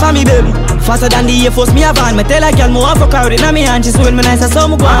ease off on me baby. Faster than the Air Force me a van. Me tell a girl more for crowd in me hand. She say when me nice as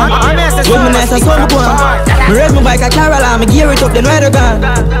some go on. When me nice as some go on. Me raise my bike a Kartel. Me gear it up then ride a gun.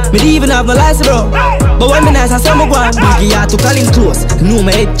 Me even have no license bro. But when me nice as some go on. Biggie out to Collins close. No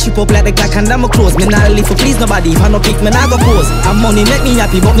me head chip up like the clock and I'm close. Me not live for please nobody. If I no pick me not go pose. And money make me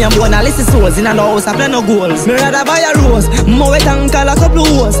happy but me am born a listen souls. In a house I play no goals. Me rather buy a rose. More wet and call a couple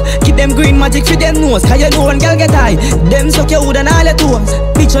hoes. Keep them green magic for them nose. Cause you know one girl get high. Them suck your wood and all your toes.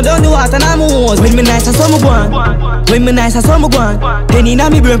 Picture down the water and I'm hose. When me nice as some go on. When me nice as some go on. Penny na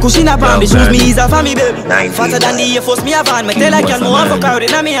me brain cushion up on. Me shoes me ease off on me baby. Faster than the Air Force me a van. Me tell a girl more for crowd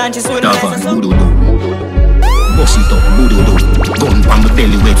in me hand. She say when me nice as some. Bust it up, boo-doo-doo. Gun on my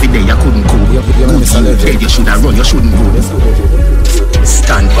belly, wait for day I couldn't cool. Good dead, you shoulda run, you shouldn't go.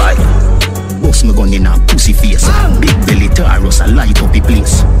 Stand by. Bust me gun in a pussy face. Big belly Taurus, I light up the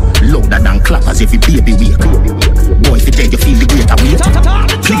place. Louder than clappers every baby wake. Boy, if you dead, you feel the greater weight.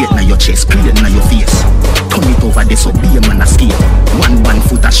 Play it na your chest, play it na your face. Turn it over there so be a man a skate. 1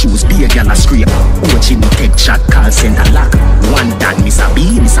 foot of shoes, be a gal a scrape. Watching me take shot, call center lock. One dad, Miss a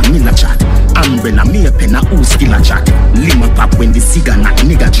B, Miss a Miller chat. Umbrella, me a pen a who still a chat. Lima pop when the cigar knock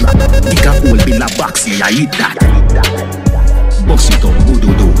nigga drop. Dig a hole, bill a box, yeah, I eat that. Bust it up,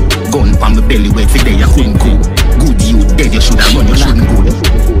 boo-doo-doo. Gun on my belly, wait for day you couldn't go. Good you dead, you shoulda run, you shouldn't go.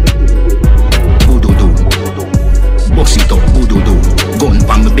 Boo-doo-doo. Bust it up, boo-doo-doo. Gun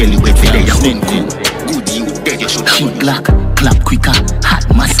on my belly, wait for day you couldn't go. Good you dead, you shoulda run. Glock, clap quicker, hot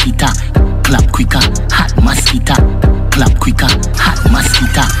mosquito. Clap quicker, hot mosquito. Clap quicker, hot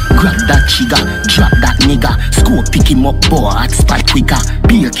mosquito. Grab that trigger, drop that nigga. Scope pick him up, boy, hot spot quicker.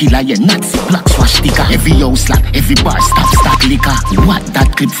 Be a killer, yeah, Nazi, black swash sticker. Every house lock, every bar stop, stack liquor. What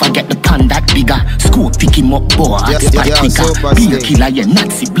that clip, forget the pan that bigger. Scope pick him up, boy, spot quicker. Be a killer, yeah,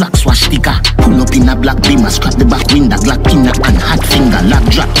 Nazi, black swash sticker. Pull up in a black beamer, scrap the back window, Glock in a and hot finger, lock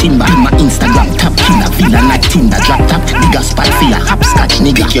drop timber. Be my Instagram top killer, villa like Tinder, drop top, bigger spot for ya, hopscotch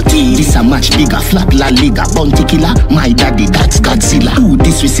nigga. This a much bigger, flap la liga, bounty killer. My daddy, that's Godzilla. Ooh,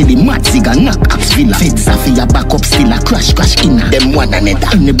 this we see the mad zigga, knock ups villa. Feds a for ya, back up still a crash inna. Them one another.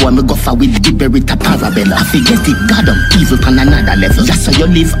 Any boy me go for with the berita parabella. I forget it, God evil on another level. Just so you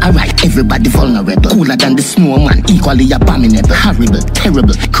live alright, everybody vulnerable. Cooler than the snowman, equally abominable. Horrible,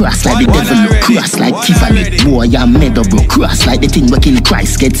 terrible, cross like the devil, cross like Tivoli. Boy, I'm meadow bro, cross like the thing we kill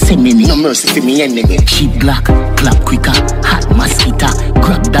Christ, get semini. No mercy for me enemy. Cheap black, clap quicker, hot mosquito.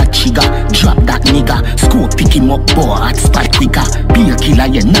 Grab that trigger, drop that nigga. Scope pick him up, boy, hot spot quicker. Be a killer,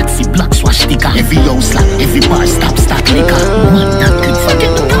 yeah, Nazi, black swash sticker. Every house like, every bar stop, stack liquor. One that clip,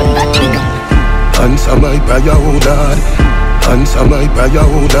 forget to pound that nigga. Answer my prayer, oh Lord. Answer my prayer,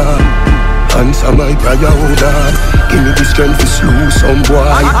 oh Lord. Answer my prayer, oh Lord. Give me the strength to slew some boy.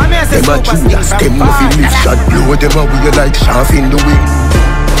 Them a Judas, them no feel live shot. Blow them away like shaft in the wind.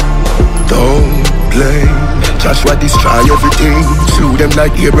 Don't play. Joshua destroy everything. Slew them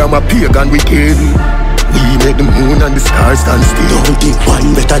like Abraham, a pagan wicked. We make the moon and the stars stand still. Don't dig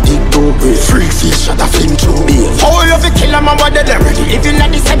one, better dig two. Free fish shot a flame through. All of the killer man what they ready. If you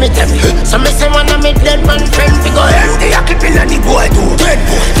not the cemetery. So me say one of me dead man friend fi go empty. I keep in on the boy too. Dead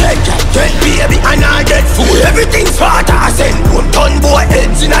boy, dead cat, dead baby and a dead fool. Everything's water I send one ton boy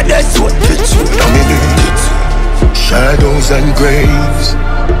heads in a dead zone. Shadows and graves.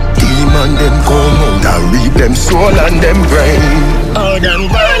 Demon them come out and reap them soul and them brain. Oh, them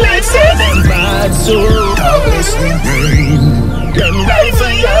violence say them bad soul. Darkness we bring. Them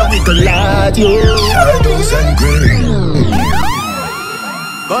rifle yeah we collide you. Shadows and graves.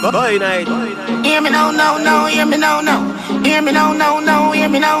 Boy night. Hear me no, no, no, hear me no, no. Hear me no, no, no, hear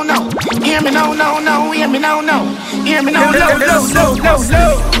me no, no. Hear me no, no, no, hear me no, no. Hear me no, no, no, no, no,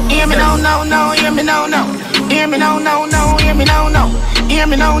 no. Hear me no, no, no, hear me no, no. Hear me no, no, no, hear me no, no. Hear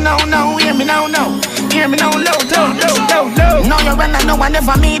me no, no, no, hear me no, no. Hear me no, no, no, no, no, no. No, you run, I know I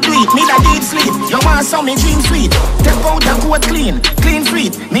never made do it. Me that deep sleep. You want some me dream sweet. Take out the coat clean, clean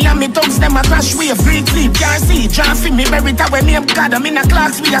sweet. Me and me thugs them a crash wave, free sleep. Can't see, try fi me bury that way me am God. I'm in a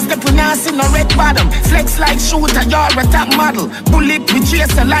clocks we a step with now see no red bottom. Flex like shooter, you're a top model. Bullet we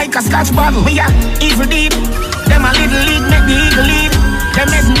chase like a scotch bottle. We a evil deep. Them a little league make the eagle lead. Them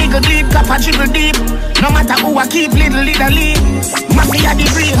make nigga bleed, cup a dribble deep. No matter who I keep, little lead. Mafia the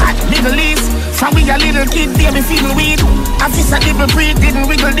real hot, Middle East. From we a little kid, baby feel weed. Officer double breed, didn't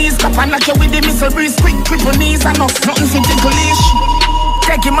wiggle these. Cup and knock you with the missile breeze. Quick, triple knees, enough, nothing for ticklish.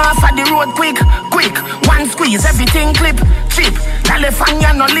 Take him off at the road quick, quick. One squeeze, everything clip, chip.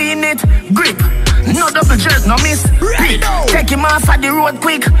 California no lean it, grip. No double jerk, no miss, pick. Take him off at the road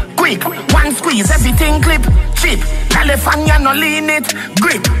quick, quick. One squeeze, everything clip, chip. California no lean it,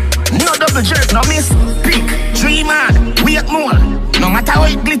 grip. No double jerk, no miss, pick. Dream hard, wait more. No matter how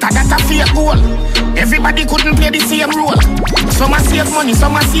it glitter, that's a fake goal. Everybody couldn't play the same role. Some a save money,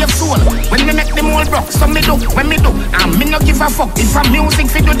 some a save soul. When me make them all broke, some me do, when me do. And me no give a fuck. If a music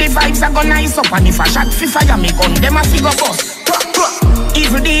fi do the vibes, I go nice up. And if a shot fi fire me gun, them a figure bust.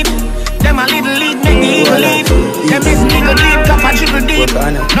 Evil deed, them a little lead, make the evil lead. Them is nigga deep, cup a dribble deep.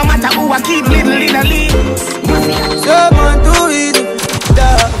 No matter who I keep, little in a lead. Someone do it,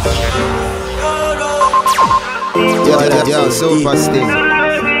 Yo, Supa stick.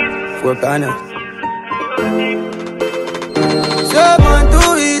 For banner. Someone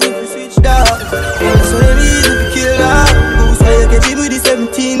do it if you switch down. That's what it is if you kill that. Boost where you get it with the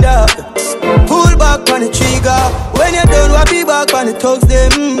 17 dog. Pull back on the trigger. When you're done, what be back on the thugs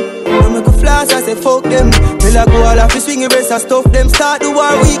them. Don't make a flash, I say fuck them. Till I go all off, you swing your breast and stuff them. Start the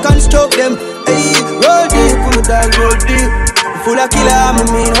war, we construct them. Hey, roll deep, pull the dog, roll deep. Full of killer, I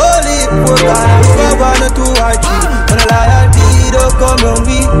mean holy. Poor guy, we go 1 or 2 or 3. When I loyalty, don't come on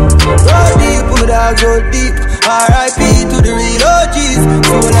me. Roll deep, pull the dog, roll deep. R.I.P. to the real OGs.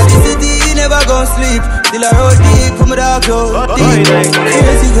 So when I this city, never gon' sleep. Till I roll deep, pull my dog, roll deep.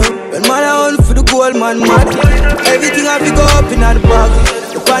 Crazy go, when man I hunt for the gold, man mad. Everything I pick up in the bag.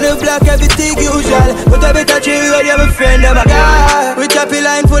 On the block, everything usual. But I better chill with you, have a friend, I'm a guy. We chop a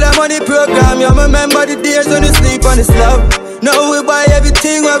line full of money program. You remember the days when you sleep on this love. Now we buy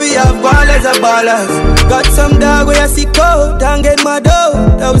everything where we have ballers and ballers. Got some dog where I see cold and get my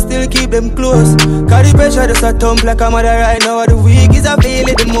dough. That we still keep them close. Cause the pressure just a thump like a mother right now. The weak is I feel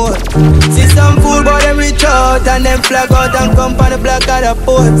it the most. See some fool boy them reach out and them flag out and come on the block of the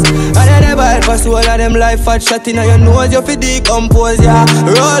ports. And I never help us all of them life fat shot in your nose. You fi decompose, yeah.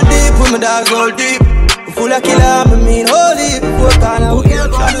 Roll deep with my dogs, roll deep. Full of killer, I mean holy.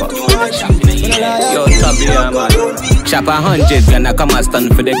 Yo, top yeah, man. Chop 100, gonna come and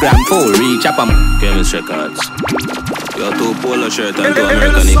stand for the grand pool. Reach up Chemist Records. Yo, 2 polo shirt and 2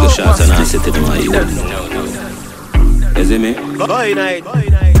 American Eagle shots and I sit in my youth. You see me? Boy night.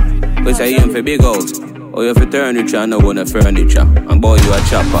 We say you for big house. Or you for furniture and no one a furniture. And boy, you a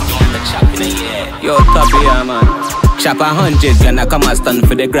chopper. Yo, top yeah, man. Chop 100, gonna come and stand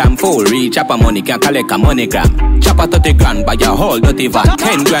for the gram full. Reach up a money, can collect a money gram. Chop a 30 grand, buy your whole dirty van.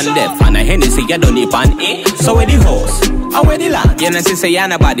 10 grand left, and a Hennessy, you don't even eat. So where the house? Or where the land? You know, say you're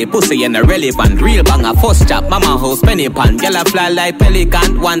nobody, pussy, you're not relevant. Real banger, first chop, mama house, penny pan. Y'all fly like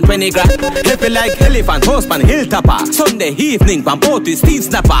pelican, 120 grand. Happy like elephant, horse pan, hilltopper. Sunday evening, pan boat with Steve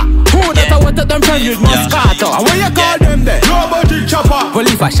Snapper. Who that I want to them friends with Moscato? And what you call them there? Nobody chopper.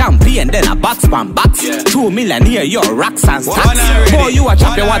 Police for champagne, then a box pan box. 2 million here, your rocks and stacks. Boy, you a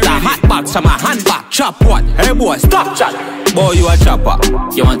chop, you want a hot box from a handbag. Chop what? Hey boy, stop chat. Boy, you a chopper.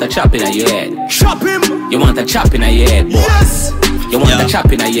 You want a chop in your head. Chop him. You want a chop in your head, boy. Yes. You want a chop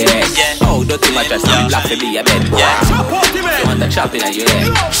in your head. Oh, don't think much as I'm black to be a bed, boy. You want a chop in your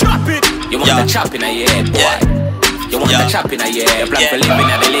head. Chop it. You want a chop in your head, boy. You want a chop in your head. Black for living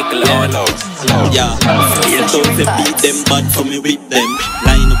at the liquor low. Yeah, you don't say beat them, bad for me with them.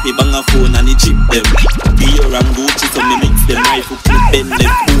 Line up a banger phone and it chip them. Beer and Gucci so me mix them. Rifle clip bend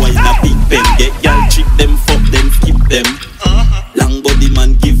them, who in a big pen. Get y'all trick them, fuck them, skip them. Long body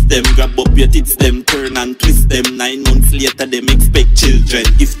man give them, grab up your tits them, turn and twist them. 9 months later them expect children.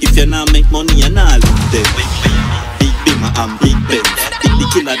 If you not make money you not lose them. Big bimmer and big Ben. If the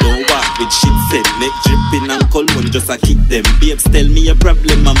killer don't walk with shit said, neck dripping and cologne just a kick them. Babes tell me a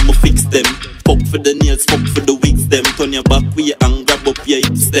problem I'ma fix them. Fuck for the nails, fuck for the wigs them. Turn your back way and grab up your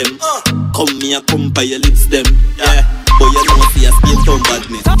hips them. Come me a come by your lips them. Yeah, boy you know see a skin tone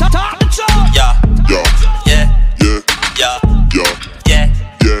badness. Yeah, yeah, yeah, yeah, yeah, yeah, yeah,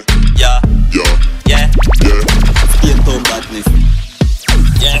 yeah, yeah, yeah, yeah. Skin tone badness.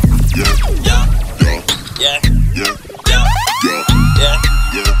 Yeah, yeah, yeah, yeah, yeah, yeah, yeah, yeah,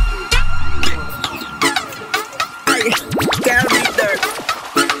 yeah. Can't read dirt.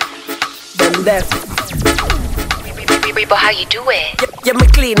 Them deaf. But how you do it? Yeah, me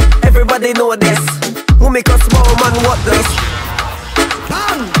clean, everybody know this. Who make us small man what this?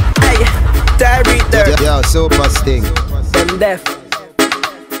 Hey, can't read dirt. Yeah, Supa sting. Them deaf.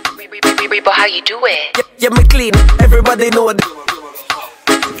 But how you do it? Yeah, me clean, everybody know this.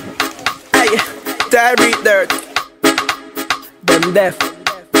 Hey, can't read dirt. Them deaf.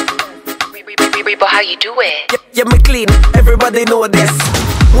 But how you do it? Yeah, me clean, everybody know this.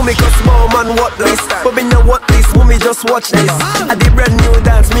 Who make us small man what this? But me know what this, who me just watch this. I did brand new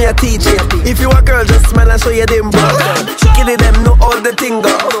dance, me a teach it. If you a girl, just smile and show you them bro. Kidding them, know all the thing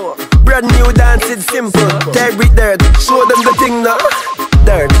go. Brand new dance, it's simple. Tear it dirt, show them the thing now.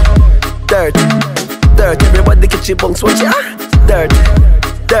 Dirt, dirt, dirt. Everybody catch your bunks, watch ya. Dirt,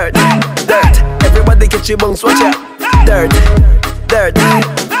 dirt, dirt. Everybody catch your bunks, watch ya. Dirt, dirt,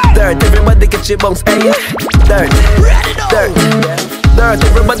 dirt. Everybody catch your bunks, hey. Dirt, dirt, dirt.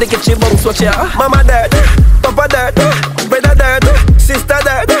 Everybody catch your bunks, watch ya. Mama dirt, papa dirt, brother dirt, sister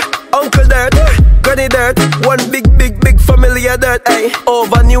dirt, uncle dirt, granny dirt. One big family of dirt, hey.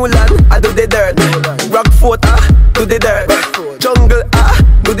 Over Newland, I do the dirt. Rockfort, do the dirt. Jungle,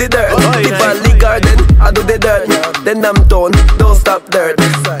 do the dirt. The Valley Garden, I do the dirt. Then I'm town, don't stop dirt.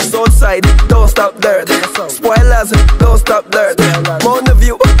 Southside, don't stop dirt. Spoilers, don't stop dirt. Mount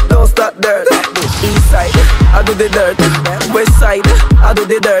View, don't stop dirt. Eastside, I do the dirt. Westside, I do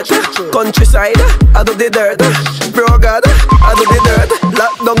the dirt. Countryside, I do the dirt. Brogard, I do the dirt.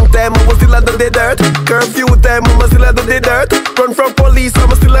 Lockdown time, I still do the dirt. Curfew time, I still do the dirt. Run from police,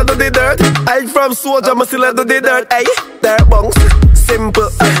 I still do the dirt. Hide from soldier, I still do the dirt. Hey, dirt bunks, simple.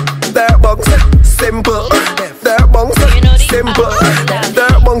 Dirt bunks, simple. Dirt bunks, simple.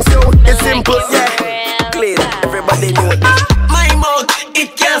 Dirt bunks, yo, it's simple, yeah. Clean, everybody know it. My mouth,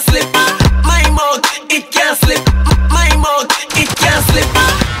 it can't slip. My mouth, it can't slip. My mouth, it can't slip.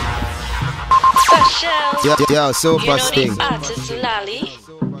 Special. Yeah, Supa sting. Artist Lolly,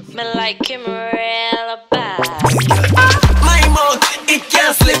 me like him real bad. My mouth, it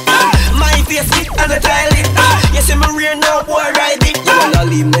can't slip. My face it and the toilet. You see me real now, boy, ride it.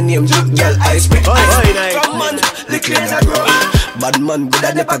 Lolly, my name, girl, I spit. Come on, bad man, but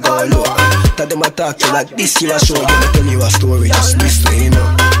I never go low. Tell them I talk to you like this, you a show. You me tell you a story, just listen, you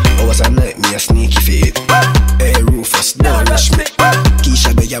know. I was a night, me a sneaky feet. Hey, Rufus, don't rush me.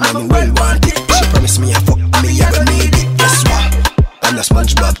 Keisha, be your man, well want it. She promised me a fuck me, I will need it. Guess what? I'm a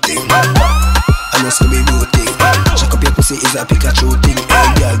SpongeBob thing. I'm a Scooby-Doo thing. Check up your pussy is a Pikachu thing. Hey,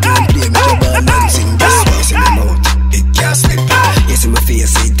 girl, don't play me your ball and sing. Guess what? You see me mouth, it can't slip. You see my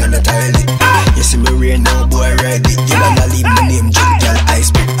face, it on the toilet. You see me rain, now boy ready. You wanna leave my name, Jim, girl, ice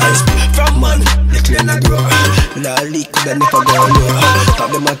pick. From man, little and a grow. Nah, leak could I never go low.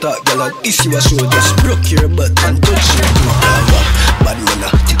 Talk them a talk, girl, like this you a show. Just broke your butt and touch your toe. Bad man,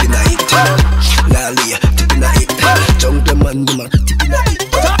 tip in a hit. Lally, tip in a hit. Jungle man, tip in a hit.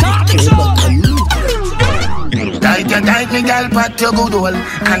 Tight me girl, pat your good hole.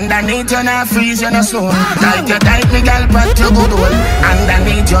 Underneath you not freeze, you no sore. Tight me girl, pat your good hole.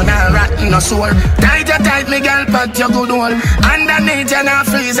 Underneath you not rot, no sore. Tight me girl, pat your good hole. Underneath you not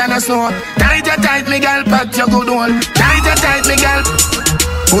freeze, you no sore. Tight me girl, pat your good hole. Tight me girl.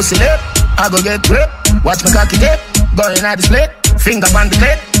 Pussy lip, I go get grip. Watch me cocky dip, going at the split. Finger on the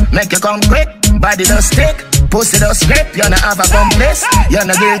clip, make you come quick. Body don't stick, pussy don't slip. You no have a complex, you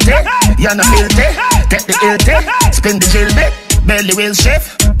no guilty, you no filthy. Take the guilty, spin the chill bit. Belly will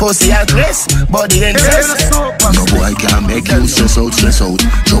shift, pussy at risk, body insist. No boy can make you stress out.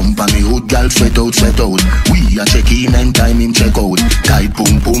 Jump on me hood, girl, sweat out. We a check in and time him check out. Tight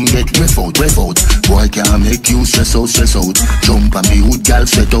boom, get ref out. Boy can make you stress out. Jump on me hood, girl,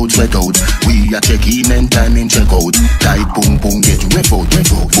 sweat out. We a check in and time him check out. Tight boom, get ref out.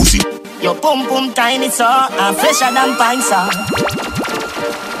 Pussy. Your pum tiny so, and fresher than pine so.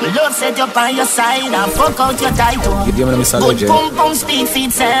 Me love set you on your side and fuck out your title. Good pum speak for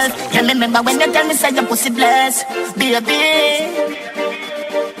itself. Yeah, me remember when you tell me say your pussy blessed, baby.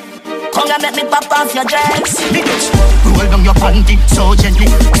 Come and make me pop off your dress. Roll down your panty so gently.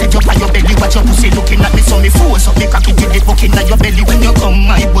 Set up on your belly, watch your pussy looking at me. So me force up me cocky till it fucking at your belly. When you come,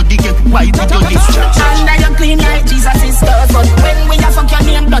 my body get white with your discharge. Under your clean like Jesus is God. But when we a fuck your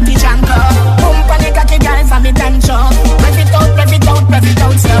name, bloody janko. Pump on the cocky guy for me tancho. Rev it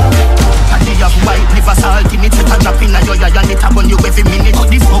out slow. And you have white liver salt in it. Set a drop in your yaya and it a bun you every minute. How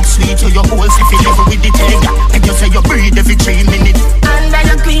the fuck sweet to your whole if you live with the tail. And you say you breathe every 3 minutes. Under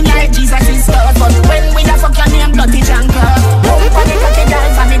your clean like Jesus is God. But when we a fuck your name, bloody janko. Pump on the cocky guy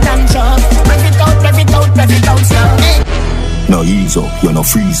for me tancho. Rev it out slow. No ease up, you no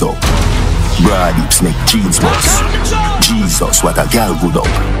freeze up. Broad hips make jeans bust. Jesus, what a gal good up.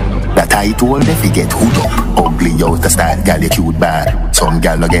 That I told if you get hood up. Ugly out the style, gal you cute bad. Some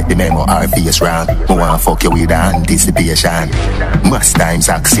gal no get the memo, our face wrong. I wanna fuck you with anticipation. Mass times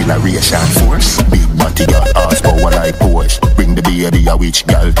acceleration. Force, big body gal, horsepower like Porsche. Bring the baby a witch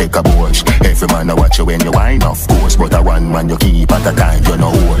gal, take a Porsche. Every man a watch you when you whine, of course. But a one man you keep at a time. You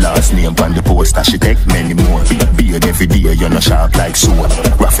know who last name on the poster, she take many more. Big beard every day, you know sharp like sword.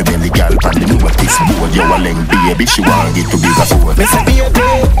 Raffy belly gal on the notice board. You a leng baby, she want it to be a sword.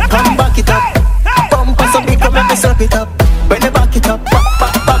 Come back it up. Pump us up, come and slap it up. When you back it up,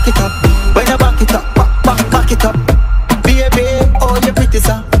 back it up. When you back it up, back it up. Baby, oh you pretty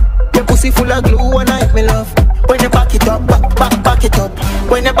sir. Your pussy full of glue and I me love. When you back it up, back it up.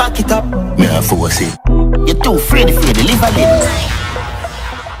 When you back it up, me a force it. You're too afraid, live a little.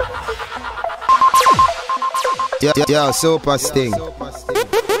 Yeah, Supa sting.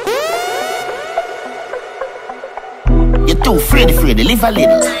 You're too afraid, live a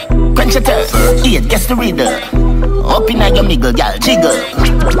little. Quench your thirst, eat, guess the reader. Up in your nigga, gal, jiggle.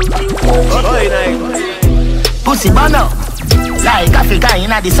 Pussy bono, like Africa in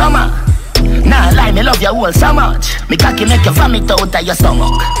the summer. Nah, lie, me love you all so much. Me cocky make you vomit out of your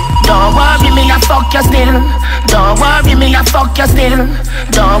stomach. Don't worry me, I fuck you still. Don't worry me, I fuck you still.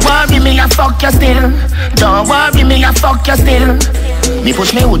 Don't worry me, I fuck you still. Don't worry me, I fuck you still. Me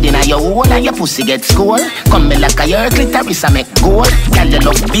push me hood in your hole and your pussy get scored. Come me like a your clitoris I make gold. Girl you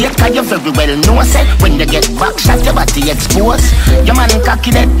love bait cause you very well know say when you get back shot your body exposed. Your man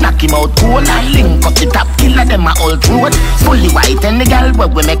cocky dead knock him out cold and link up the top killer them a old road. Fully white and the girl where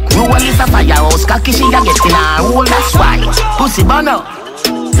we make roll is a firehouse cocky she a get in a hole. That's why pussy bono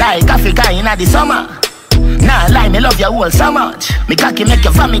like Africa in the summer. Nah lie me love you all so much. Me cocky make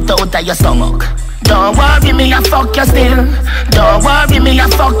you vomit out of your stomach. Don't worry me, I fuck you still. Don't worry me, I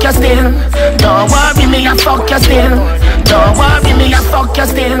fuck you still. Don't worry me, I fuck you still. Don't worry me, I fuck you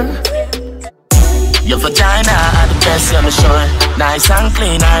still. Your vagina are the best on the shore. Nice and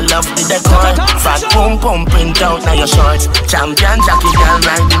clean, I love the decor. Fat pum print out now your shorts. Champion jockey girl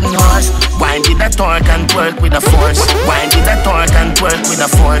riding the horse. Wind it that torque and twerk with a force. Wind it that torque and twerk with a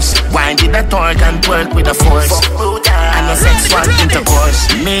force. Wind it that torque and twerk with a force. And no sexual intercourse.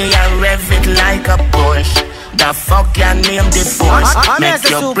 Me I rev it like a Porsche. The fuck your name divorce. Make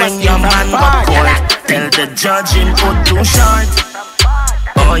you bring your man up court. Tell the judge him put too short.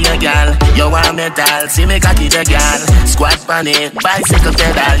 Oh yeah gal, you want metal. See me cocky the gal. Squat pan it, bicycle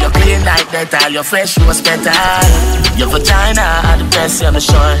pedal. You clean like metal, you fresh rose petal. Your vagina are the best on the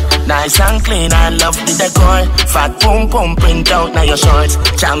shore. Nice and clean, I love the decor. Fat pum pum print out now your shorts.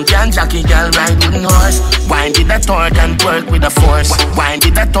 Champion jockey gal riding horse. Wind it the torque and twerk with the force. Wind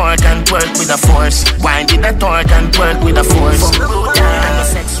it the torque and twerk with the force. Wind it the torque and twerk with the force.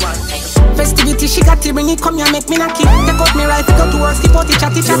 Festivity, she got to bring it, come here, make me knock it. Take out me rifle, go to work, skip out the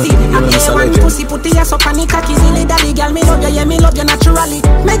chatty. I'm here one pussy, put the ass up on the cocky. Silly daddy, girl, me love you, yeah, me love you naturally.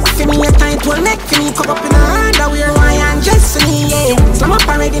 Make for me a tight one, make for me come up in a underwear, why and just for me, yeah. Slam up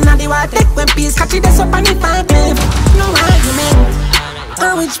already, now the water, take one piece, catch it, that's up on the five, no argument.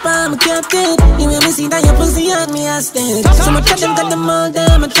 On which palm I kept it. You will me see that your pussy on me a stage. So much of them got them all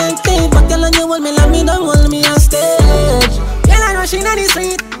damn attractive. But girl on you hold me like me don't hold me on stage. Girl I rushing on the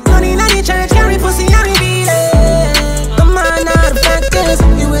street, money in the church, carry pussy and me beat it. Come on now the practice.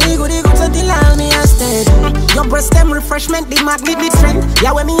 You really good so till all me a stage. Your breast them refreshment, the magnet the strength.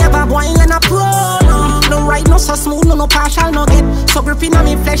 Yeah when me have a boil and a pro. No right, no so smooth, no partial, no get. So gripping on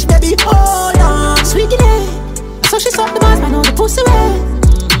me flesh, baby, hold on. Sweet it. So she suck the bars, but know the pussy way.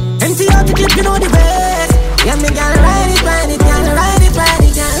 Empty out the clip, you know the best. Yeah, me gal ride it, girl, ride it,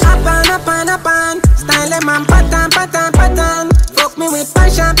 girl. Up on. Style them man, pattern. Fuck me with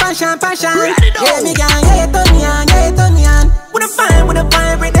passion. Yeah, me gal, yeah, it on yan. With a fine,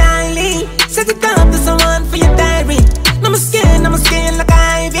 with daily. Set it up to someone for your diary. I'm a skin like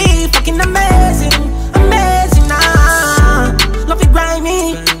Ivy. Fucking amazing, nah. Love it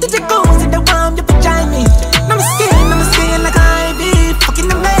grimy. Did you go to the warm, you behind me? I'm a skin like Ivy.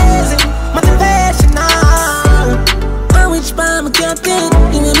 Fucking amazing, motivational. On which palm I kept it.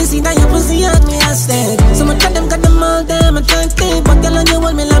 You will me see that your pussy on me a stay. So much of them got them all damn attractive. But girl on you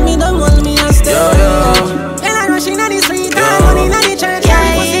hold me like me don't hold me a stay. And I rushing on the street, money in the church,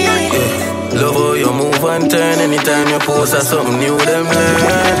 pussy on it. Love how you move and turn. Anytime you post or something new them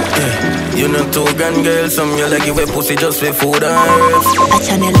learn. You know two gun girls, some you like give a pussy just for food and herbs. I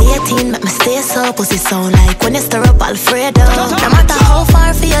channel 18, make me stay so pussy sound like when you stir up Alfredo. No matter how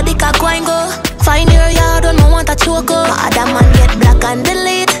far for your dick a go and go. Find your yard when I want a choke. My other man get black and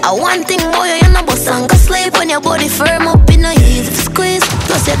delete. I one thing boy, you no bust and go sleep. When your body firm up in a easy to squeeze.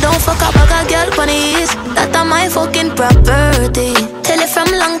 Plus you don't fuck up like a girl on the east. That a my fucking property. Tell you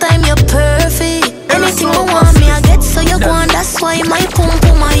from long time you're perfect. Anything you want me I get so you go on. That's why my pum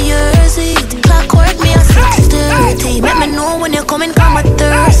my jersey. Clockwork me at 6:30. Let me know when you're coming come I'm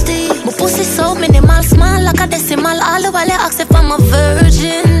thirsty. My pussy so minimal, small like a decimal. All the while you ask if I'm a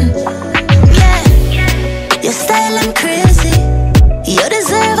virgin. Your style I'm crazy. You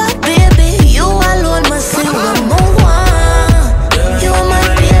deserve a baby. You alone must sing number one. You my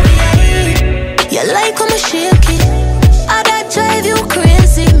baby. You like how I shake it. I that drive you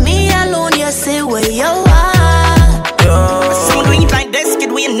crazy. Me alone you say where you are. Sound we like this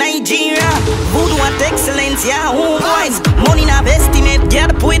kid we in Nigeria. Voodoo and excellence, yeah, boys. Money not estimate. Get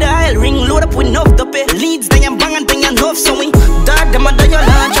up with a hell ring. Load up with enough to pay. Leads then you bang and then you enough. So we dog them and then you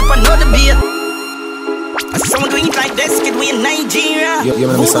launch up another beat. Someone doing it like this kid, we in Nigeria.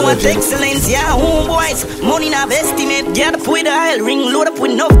 Voodoo and excellence, yeah, boys. Money not estimate. Get up with a hell ring. Load up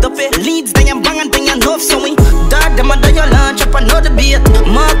with enough to pay. Leads then you bang and then you enough. So we dog them and then you launch up another beat.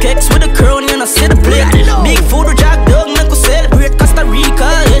 Mark X with a crown, you know, see the plate. Big food jack dog, make us celebrate. Costa Rica,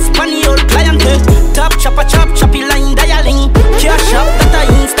 Espanol clientele. Top chopper, choppy line dialing. Cash up, that a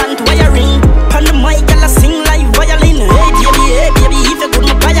instant wiring. Pan the mic, y'all sing like violin. Hey baby, if you could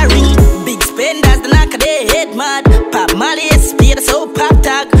my buy a ring. Big spenders, the knock of their head mad. Pop Molly, speed, so pop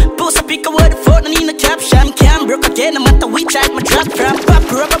tag. Post a pick a word for the in the caption. Can't broke again, no matter which side my trap from. Pop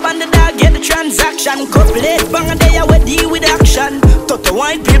rubber band the dog, get the transaction. Couple it, bang a day, I would deal with action. Toto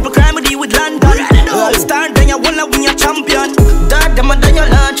white people crime, we deal with London. All star, then you wanna win your champion. Dog, them and then you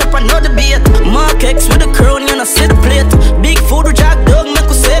launch up another beat. Mark X with a crown, you know, see the plate. Big food jack dog, make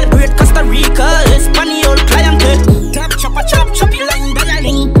us celebrate. Costa Rica, Espanol clientele. Top chopper, choppy line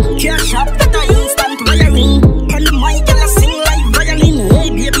dialing. Cash up, that a instant wiring. On the mic, y'all sing like violin. Hey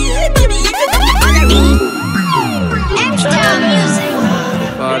baby, if you got the wiring. Extra music.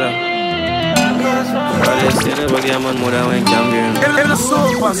 Father, you see the buggy man more than when Cameroon. It's a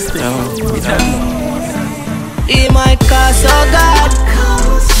Supa stick. He might cause, oh God.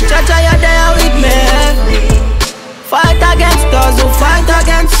 Cha-cha, you're there with me. Fight against those who fight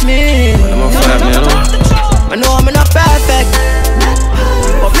against me. I know I'm not perfect,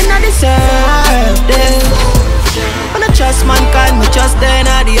 but me not deserve this. I'm not trying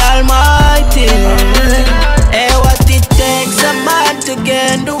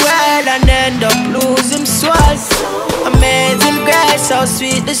Amazing grace, so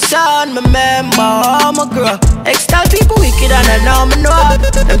sweet the sound. Remember how my girl. Extol people wicked and I know me know.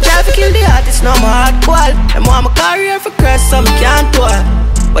 Them try to kill the artist, no my heart cold. Them want my career for curse, so me can't tour.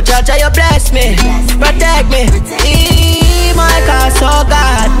 But Jah you bless me, protect me. My God, so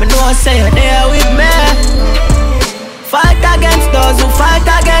God, me know say you're there with me. Fight against those who fight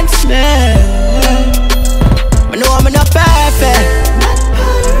against me. Me know I'm not perfect,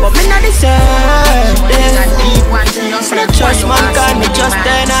 but me not deserve this. Me not trust mankind, me just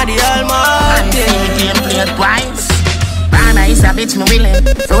turn out the Almighty. Bana is a bitch, me willing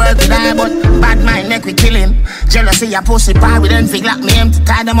to work with her, but bad mind make we kill him. Jealousy a pussy pie with them, fig like me empty.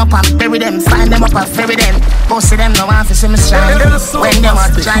 Tie them up and bury them, find them up and bury them. Pussy them no one for see me shine. When them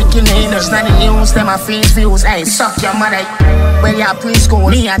are drinking in, it's not the news, them a face views. Hey, suck your mother. When you're preschool,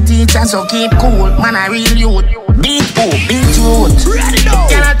 me a teacher, so keep cool. Man, I real youth. Beat who? Beat youth. Me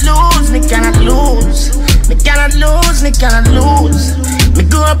cannot lose, me cannot lose. Me cannot lose, me cannot lose. Me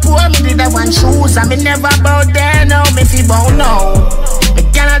grew up poor, me did have one shoes. And me never bow there, now me fi bow now. Me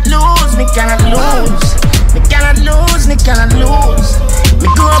cannot lose, me cannot lose. Me cannot lose, me cannot lose. Me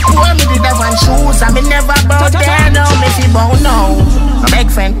grew up poor, me did have one shoes. And me never bow there, now me fi bow now. My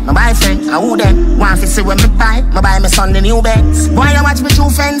big friend, my boyfriend, I who them. Want to see when me buy my son the new Benz. Boy, I watch me two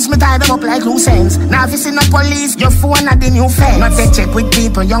friends, me tie them up like loose ends. Now if you see no police, your phone at the new fence. Not take check with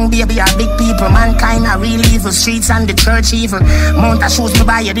people, young baby or big people. Mankind are real evil, streets and the church evil. Mount of shoes me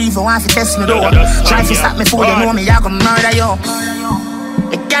buy it evil, want to test me though. Try to stop me before you know me, I gon' murder you.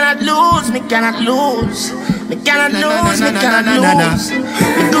 Me cannot lose, me cannot lose. Me cannot lose, me cannot lose.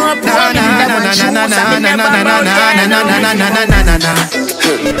 Me grew up poor, me never choose. I never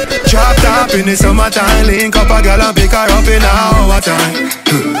Drop top in the summertime, link up a gal and pick her up in our time.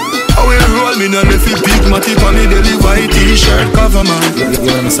 How we roll, me no left it big matty for me daily white t-shirt cover man.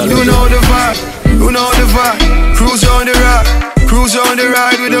 You know the vibe, you know the vibe. Cruise on the ride, cruise on the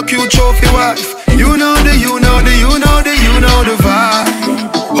ride with a cute trophy wife. You know the vibe.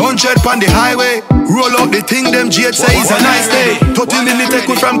 100 on the highway, roll out the thing, them Jade say it's a nice day. 30 minutes take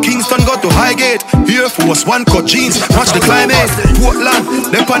we from Kingston, got to Highgate. Air Force, one cut jeans, match the climate.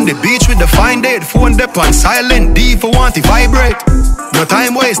 Portland, dep on the beach with the fine date. Phone dep on silent, D for want to vibrate. No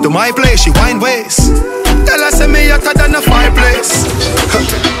time waste, to my place, she wind waist. Tell her say me hotter than a fireplace.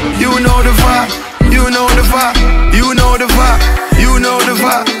 You know the vibe, you know the vibe, you know the vibe, you know the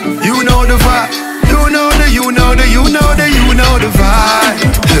vibe, you know the vibe. You know the vibe.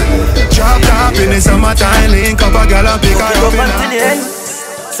 Drop top in the summertime, link up a gal and pick her up until the end.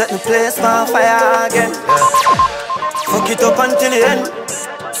 Set the place on fire again. Fuck it up until the end.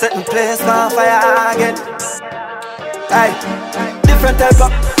 Set the place on fire again. Aye, different type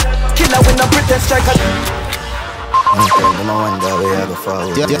of killer with no pretend striker. Okay, I'm wonder where I go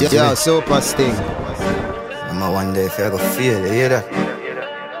forward. Yeah, Supa sting. I'm wonder if I go feel it, you hear that?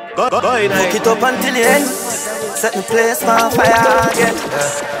 Fuck it up until the end. Set the place on fire again.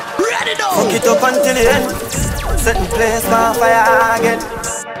 Fuck it up until the end. Set the place on fire again.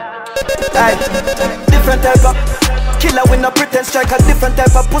 Aye, different type of killer with no pretend striker. Different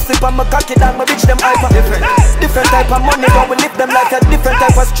type of pussy pa my cocky down my bitch them hyper. Different type of money gon' we live them like a different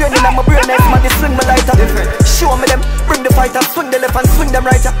type of straining on my brain next man they swing my lighter. Show me them, bring the fighter, swing the left and swing them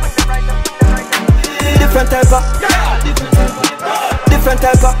right. Different type of different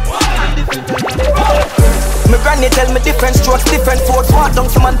type of. My granny tell me different strokes, different folks. Walk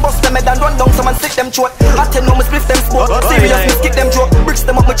down some and bust them head and run down some and stick them throat. I tell no me split them sport. Serious me skip them joke. Bricks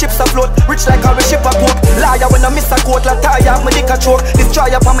them up, my chips afloat. Rich like how we ship a coat. Liar when I miss a quote. Like tire, my dick a choke.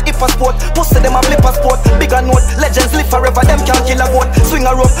 Destroyer for my hip a sport. Pussy them a flip a sport. Bigger note, legends live forever. Them can't kill a goat. Swing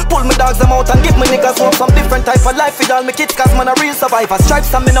a rope, pull me dogs them out and give me niggas hope. Some different type of life with all my kids, cause man a real survivor.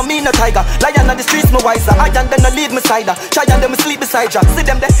 Stripes and me no mean a tiger. Lion on the streets me wiser. I and them no lead me cider. Try and them sleep beside ya. See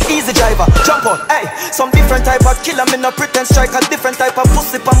them the easy driver. Jump on, hey. Some different type of killer, me no pretend striker. Different type of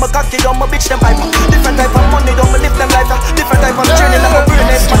pussy pa my cocky, don't my bitch them hyper. Different type of money, don't me live them life. Different type of training, I'm a brain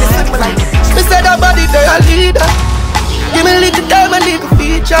ass man, it's like me like. Me said that body they a leader. Give me a little time and little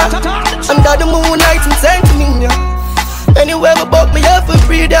feature. Under the moonlight and send to me, yeah. Anywhere we buck me up for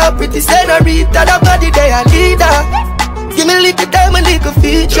free, they're pretty senorita. That body they a leader. Give me a little time and little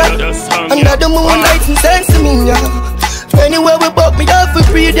feature. Under the moonlight and send to me, yeah. Anywhere we buck me up for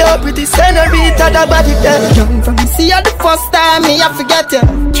free, they're pretty senorita, that body there. Young from see you the first time, me I forget you.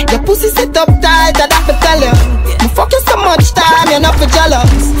 Your pussy sit up tight, I have to tell you. Me fuck you so much time, you're not for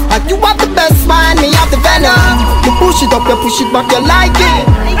jealous. Like you have the best mind, me have the venom. You push it up, you push it back, you like it.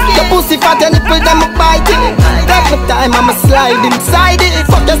 Your pussy fat and nipple, them a bite it. Take my time, I'ma slide inside it.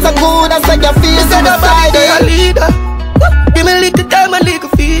 Fuck you so good, I say you feel so beside it. Leader. Give me a little time, a little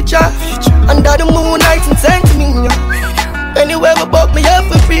feature. Under the moonlight and send to me. Anywhere we buck me up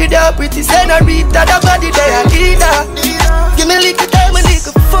for free, that pretty senorita, that body there, I need her. Give me a little time, a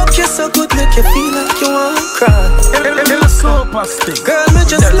little. Fuck you so good, make you feel like you wanna cry. Girl, me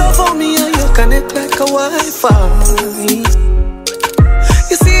just love how me and you connect like a Wi-Fi.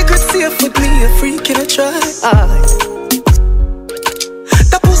 Your secret safe with me, a freak in a try.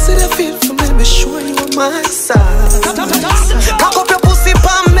 That pussy that feel for me, be sure you on my side. Cock up your pussy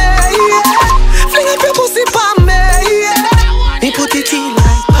pa me, yeah. Fling up your pussy pa me, yeah. Me put it in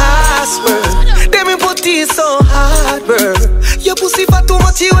like password. Then me put it so hard, bro. Your pussy for too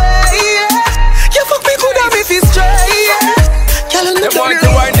much way, yeah. You fuck me good and me feel straight, yeah. Girl, they want to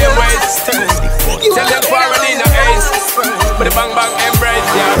wind their waist. Tell them forward in the ace. But the bang bang embrace,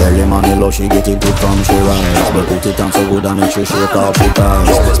 yeah. Early money low, she get it good from she rise. But put it on so good and make she shake off she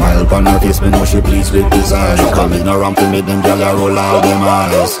ties. Smile upon her face, me know she pleased with this eyes. Come in around to make them gyal roll out them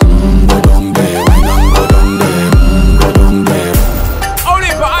eyes. Go down there, why not go down there? Go down there.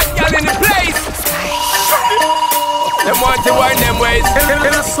 Only for hot gyal in the place. Them want to wind them ways.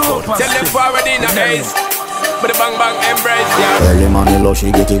 Tell them forward in the ace. But the bang bang embrace, yeah. Early money low,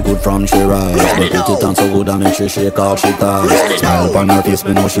 she get it good from she rise. But put it on so good and make she shake off she ties. Smile upon her face,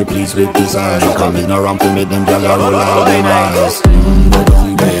 me know she pleased with this eyes. Come in around to make them gyal roll out them eyes. Go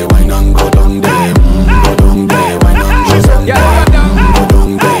down there, why not go down there? Go down there, why not go down there? Go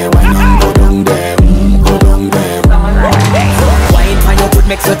down there, why not go down there? Go down there. Wine for your good,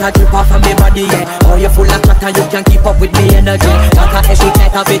 make sweat a drip off of me body, yeah. Oh, you full of chatter, you can keep up with me energy. Chatter every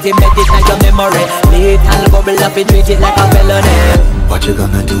night of it, make it like your memory. Little bubble up, it treat it like a felony. What you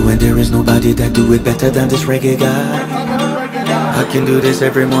gonna do when there is nobody that do it better than this reggae guy? I can do this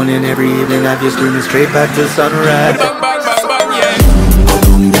every morning, every evening. Have you screaming straight back to sunrise. Bang bang bang bang, yeah. Go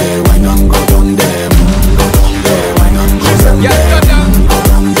down there, why not go down there? Go down there, why not go down there? Go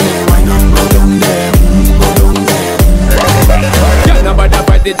down there, why not go down there? Go down there. Y'all know about the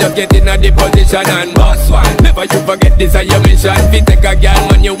party, just get in a the position and boss one. Never you forget this is your mission. If you take a girl,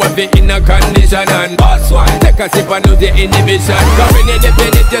 man, you want it in a condition and boss one. Take a sip and lose the inhibition. Come in the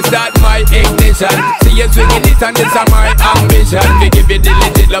minute, you start my ignition. See you swinging it and this is my ambition. Me give you the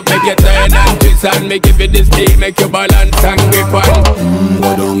legit love, make you turn and twist and me give you the speed, make you balance and grip on.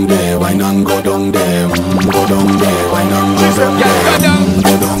 Go down there, why not go down there? Go down there, why not go down there?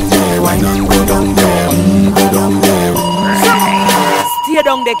 Go down there, why not go down there? Go down there. Stay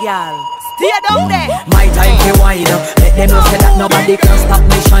down there, girl. Stay down there. My time to wine. Let them know say that nobody can stop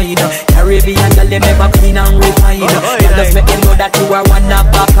me shine. Caribbean girl, they never clean and refine. Girl, just let them know that you are one of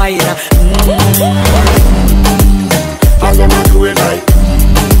a kind. Girl, I'ma do it like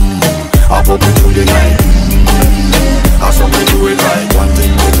I'll pop it through the night. I saw me do it like one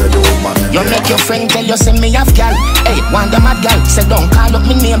thing with the dope man. You make your friend tell you say me have gal. Hey, one them mad gal. Say don't call up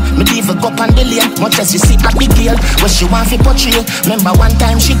me name. Me leave a go on the lane. Much as you see at the girl where she want fi portray. Remember one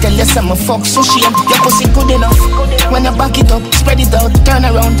time she tell you say me fuck so shame. Your pussy good enough. When you back it up, spread it out, turn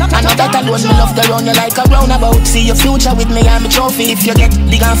around. I know that alone me love the round you like a roundabout. See your future with me, I'm a trophy. If you get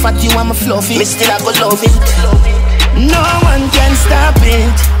big and fat, you I'm a fluffy. Me still I go love it. No one can stop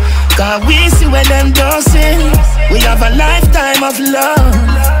it. Cause we see where them dancing. We have a lifetime of love.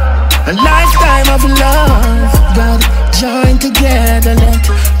 A lifetime of love. God, join together, let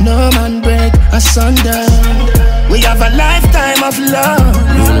no man break asunder. We have a lifetime of love.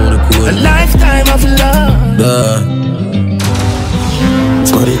 A lifetime of love.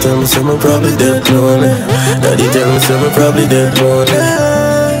 Somebody tell me some probably dead lonely. Daddy tell me some probably dead lonely.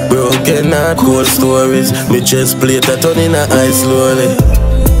 Broken heart, cold stories. Me just play that turn in a eye slowly.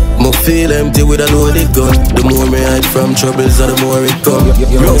 Me feel empty with a loaded gun. The more me hide from troubles, the more it come.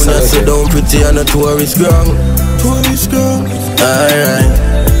 Round and sit down pretty and a tourist ground. Alright.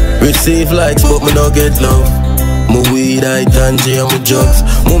 Receive likes but me don't get love. Me weed, I tangy and me drugs.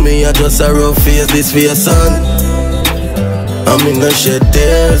 Mommy I just a rough face, this for your son. I me no shed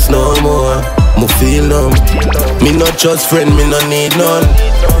tears no more. Me feel numb. Me not just friend, me no need none.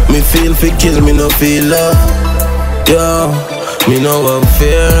 Me feel fi kill, me no feel love. Yo, me no have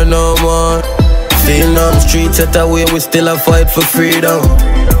fear no more. Feel numb, streets set away, we still a fight for freedom.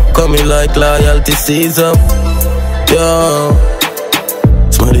 Coming like loyalty sees up. Yo,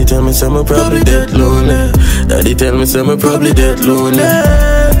 somebody tell me some probably dead lonely. Daddy tell me some probably dead lonely.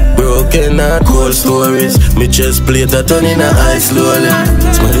 Broken heart, cold stories. Me just play that turn in a eye slowly.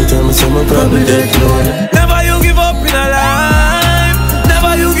 Somebody tell me some probably dead lonely. Never you give up in a life.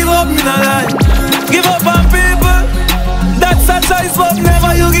 Never you give up in a life. Give up on people. That's a choice, but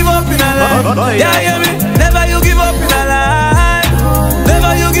never you give up in a life. Yeah, hear me? Never you give up in a life.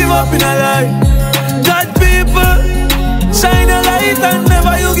 Never you give up in a life. God people,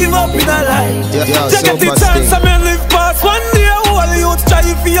 you give up in a life. Yeah, take the chance and me live past one day. All youth try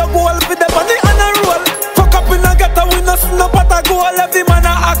for your goal for them on the honor roll. Fuck up in a gutter, we no snap at a goal. Every man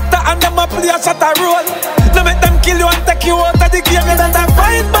a actor and them a play a shot a roll. No make them kill you and take you out of the game, you better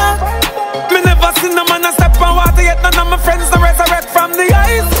fight back. Me never seen no man a step on water yet none of my friends no resurrect from the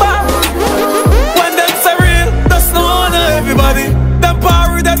iceberg. When them say real, that's no honor everybody. Them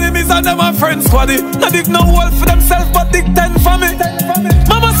power with enemies and them a friends squaddy. Not dig no wall for themselves but dig 10 for me.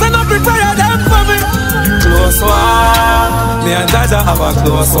 Mama say no retire them for me. Close one, me and Jaja have a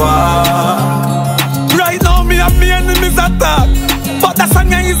close one. Right now me and me enemies attack, but the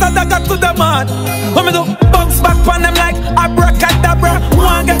song is a dagger to them heart. When me do bounce back on them like abracadabra.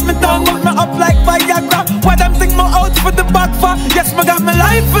 One get me down, put me up like Viagra. Why them think me out for the back for? Yes, me got my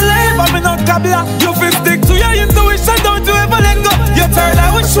life for life, but me not cabla. You feel stick to your intuition, don't you ever let go. Your turn,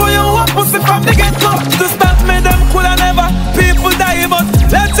 I will show you what pussy from the get-go. To start me them cool and never. People die but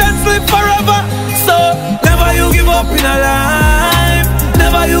legends live forever. So never you give up in a life.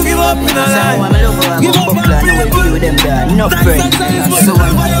 Never you give up in a life. Give up on people. No friends. So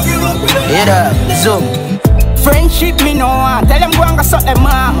yeah, zoom. Friendship me no want. Tell them go and go suck them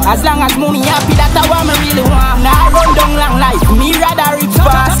mom. As long as mommy happy, that's what me really want. Now I run down long life, me rather rich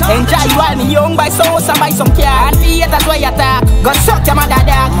fast. Enjoy while me young, buy some house and buy some car. And fear that's why you talk. Go suck your mother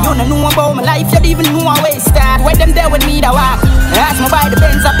dog. You don't know about my life, you don't even know how I start. When them there with me the walk. Ask me buy the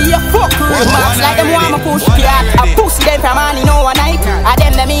Benz, I be a fuck road max. Like them want me push cat. I pussy them from money no one night. I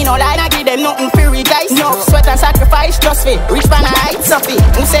them me no lie, I give them nothing free guys. No sweat and sacrifice, just fit. Rich man I hide Sophie.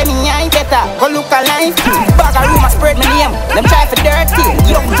 Who say me I ain't better, go look alive. A room I spread my name, them try for dirty.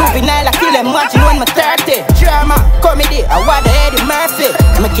 Young juvenile, I kill them watching when I'm 30. Drama, comedy, I want the Eddie Murphy.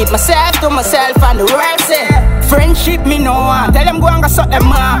 I'ma keep myself to myself and the world say. Friendship me no want, tell them go and go suck them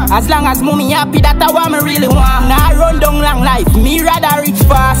mom. As long as mommy happy, that's what me really want. Now I run down long life, me rather rich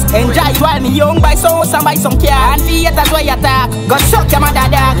fast. Enjoy while me young, buy some house and buy some car. And fear that's why you talk, go suck your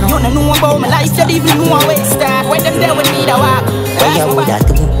mother dog. You don't know about my life, you don't even know how it start. When them there with me the walk.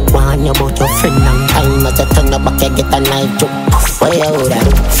 Warn you about your friend long time. As you turn the back, you get a knife to where you would have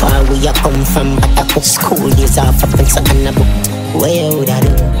do? Far where you come from, but I could school days off of pencil and a book. Where you would have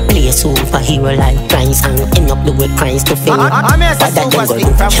do? Play a superhero like Christ and end up doing crimes to fame. What that them go do?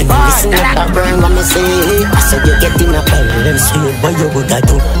 Can you listen to that burn what me say? I said you get in a balance, so what you would have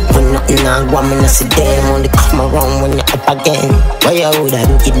do? When nothing I want me to see them, only come around when you're up again. What you would have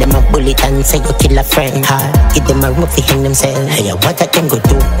do? Give them a bullet and say you kill a friend. Give them a rope to hang themselves. Hey, what that them go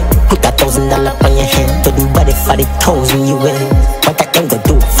do? Put $1,000 on your head, to the body for the 1,000 you win. What that them go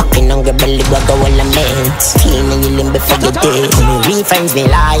do? Fucking hungry belly go go all the meds. Clean and you limb before you dead. Me real friends be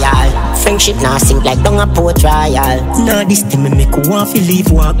loyal. Friendship now sink like down a poor trial. Now this time me make want to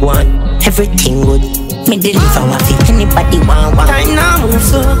leave walk one. Everything good. Me deliver what if anybody want one. Time now move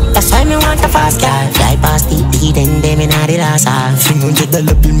so. That's why me want a fast car. Fly past the beat and them in the last half. $300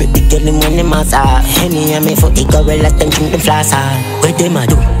 bill make the girl in when them ass off. Henny and me for the girl let them drink the flask off. What them a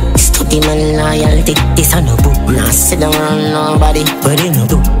do? Study my loyalty, this a no book. Nah sit down around nobody, but they no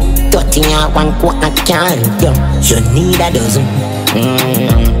do. Dirty out one quart not can help you. You need a dozen.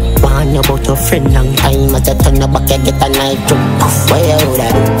 Warn you about your friend long time. As you turn the back, you get a knife to where you would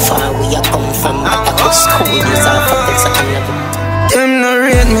have do? Far where you come from, but I could school this off of this a level. Them no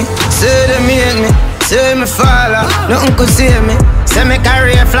rate me, say them hate me. Say me fall off, nothing could save me. Say me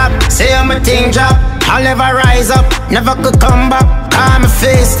career flop, say I'm a thing drop. I'll never rise up, never could come back. I'm a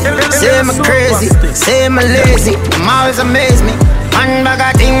face, say me crazy, say me lazy. Them always amaze me. One bag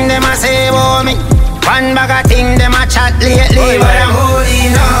of thing them a say about me. One bag of thing them a chat lately. But I'm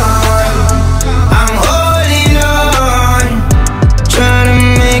holding on, I'm holding on. Trying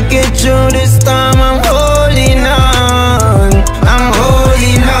to make it through this time, I'm holding on. I'm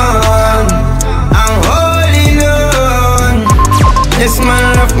holding on, I'm holding on. This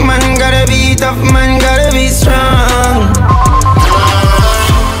man rough man gotta be tough, man gotta be strong.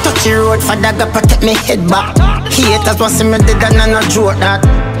 Touchy road for dagger protect me head back. Haters want see me dead and I no joke that.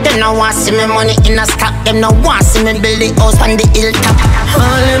 Them no want see me money in a stock. Them no want see me build the house on the hilltop.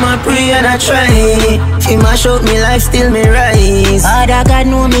 All them a pray and I try. Fi mash up me life, still me rise. Father God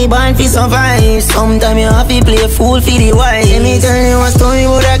know me born fi survive. Sometime you have to play fool fi the wise. Let me tell you a story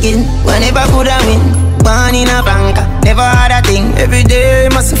would again. Whenever could I win. Born in a banker, never had a thing. Every day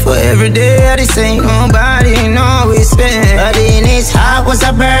must for every day are the same. Nobody know we spend. But in his heart was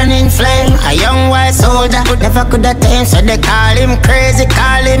a burning flame. A young white soldier, never could attain. So they call him crazy,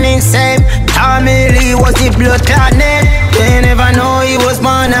 call him insane. Tommy Lee was the blood clot name. They never know he was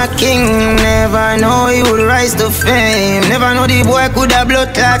born a king. Never Never know he would rise to fame. Never know the boy could have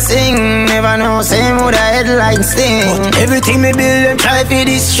blood clot sing. Never know same would have headline sting. But everything me build them try to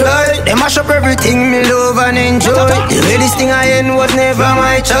destroy. They mash up everything me love and enjoy. The way this thing I end was never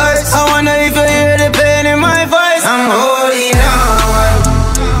my choice. I wonder if you hear the pain in my voice. I'm holding on,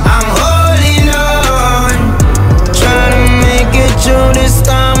 I'm holding on, trying to make it through this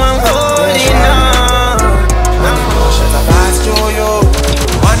time. I'm holding on.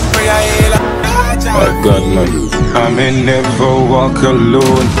 Oh God, man, I may never walk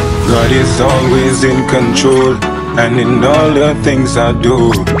alone. God is always in control, and in all the things I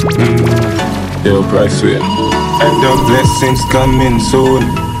do. Yo, price way. And the blessings coming soon.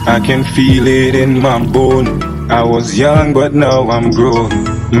 I can feel it in my bone. I was young, but now I'm grown.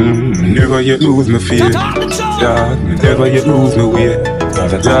 Never you lose me fear. Yeah, never you lose me way.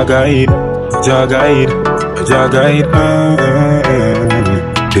 Jagged, jagged, jagged.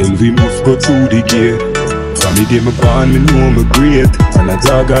 Then we must go through the gate. From the day me born, me know me great. And a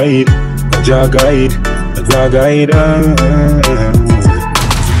jagged, jagged, jagged.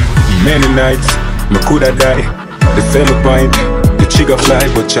 Many nights, me coulda die. The fellow point, the trigger fly,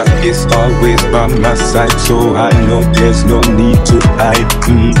 but Jack is always by my side. So I know there's no need to hide.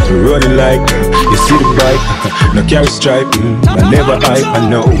 Running like, you see the bike, no carry stripe. I never hype, I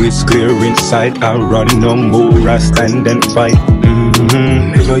know it's clear inside. I run no more, I stand and fight.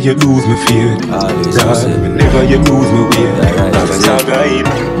 Never you lose me fear. Never you lose me weird. Jagged,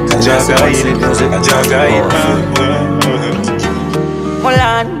 Hold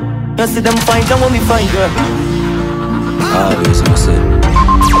on, you see them fight and when we fight, girl. Always, I said.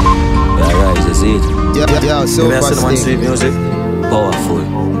 Yeah, right, you see it. Yeah, so I said one sweet music, powerful.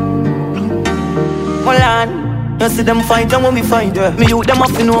 Hold on, you see them fight and when we fight, girl. Me youth them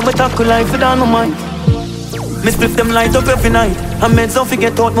have to know me tackle life without my mind. Me split them light up every night. I made some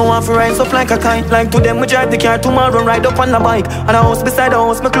forget out, me want to rise up like a kite. Like to them, we drive the car tomorrow, ride up on the bike. And a house beside the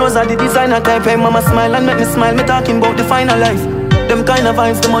house, me clothes are the designer type. Hey mama smile and make me smile, me talking about the final life. Them kind of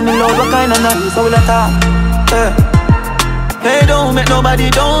vibes, the money love, what kind of nice. So we'll attack, Hey, don't make nobody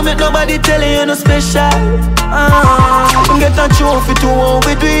tell you no special. Get a trophy to how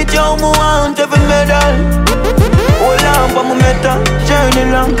we do it, yo, me want every medal. Hold on for my metal, journey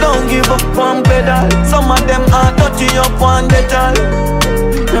long, don't give up one pedal. Some of them are dirty up one metal.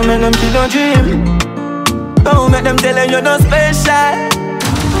 Don't make them kill your dream. Don't make them tell you you're not special.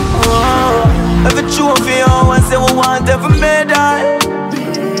 Every trophy you want, say we want every medal.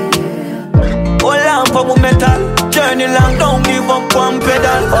 Hold on for my metal, journey long, don't give up one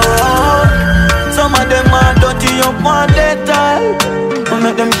pedal. Some of them are dirty up one metal. Don't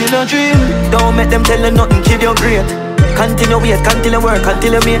make them kill your dream. Don't make them tell you nothing, kill your great. Continue wait, continue work,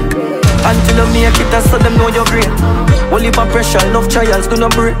 until you make. Until you make it, so them know you're great. Only for pressure, enough trials, do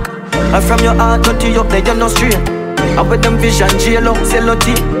not break. And from your heart, dirty up, they you're not straight. And with them vision, jail out, sell out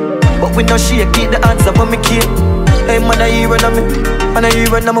tea. But we no shake, keep the answer for me kid. Hey man, I hear when I'm and I hear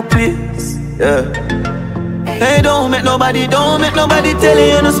when I'm a place. Yeah. Hey, don't make nobody tell you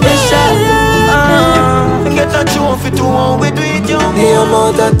you're no special. Get a trophy to how we do it, yo. The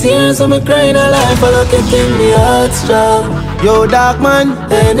amount of tears I'm crying a life, I look at in me heart strong. Yo, dark man,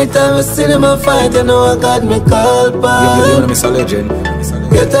 anytime I see them a fight, you know I got me called back. You're Mr. Legend.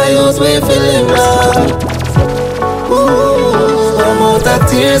 Get a use me feeling right. Amount of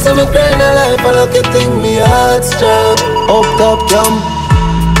tears I'm crying a life, I look at in me heart strong. Up top jump.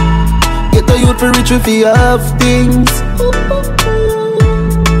 Get a youth for rich if you have things.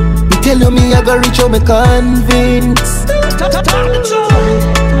 Tell you me I got rich or me convinced.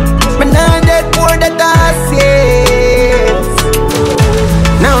 But now that poor that I see.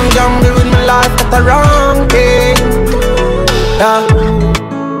 Now I'm jungle with my life at the wrong thing.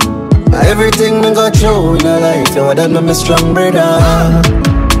 Everything me got through in a life, you that make me strong brother.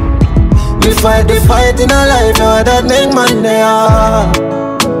 We fight the fight in a life, you that make man there.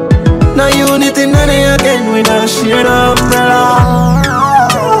 Now unity none again, we don't share the umbrella.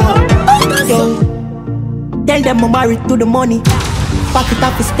 Tell them I'm married to the money. Pocket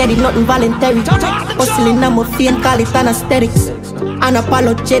off is steady, nothing voluntary. Hustling, I'm a fiend, call it anesthetics.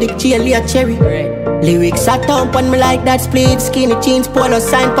 Unapologetic, GLA cherry. Lyrics are thump on me like that split. Skinny jeans, polo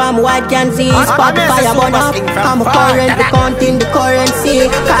sign, palm white can see. Spotify, I burn up. I'm a current, the counting the currency.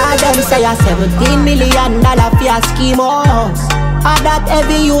 Call them say a $17 million for a scheme house. All that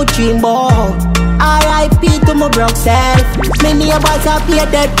heavy you dream about. R.I.P. to my broke self. Many neighbors have paid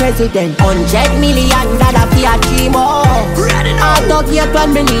dead president. $100 million for a dream house. I talk yet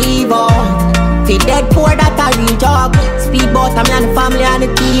when me leave out. Feed dead poor that a real job. Speedboat, I'm and the family and the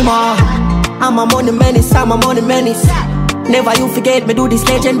team. I'm a money menace, I'm a money menace. Never you forget me do this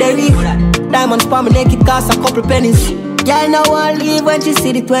legendary. Diamonds for my neck, it costs a couple pennies. Girl now won't leave when she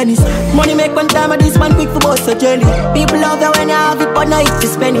see the 20s. Money make one time, this man quick for bust a journey. People love you when you have it, but now it's to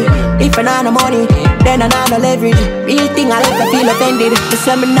spend it. If I not no money, then I not no leverage. Real thing, I like to feel offended. The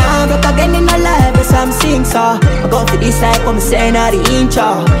seminar, but again in my life, yes I'm seeing so. I go for this side, come saying out the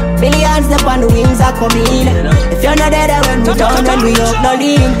intro. Millions up on the wings are coming. If you're not there when we done, then we up no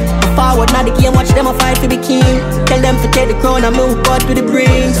link. Forward now the game, watch them a fight to be king. Tell them to take the crown and move God to the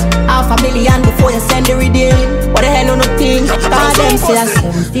brings. $500,000 before you send the redeem. What the hell on the thing? God them say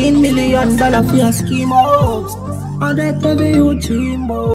 $17 million for your scheme. Oh, and that every you dream.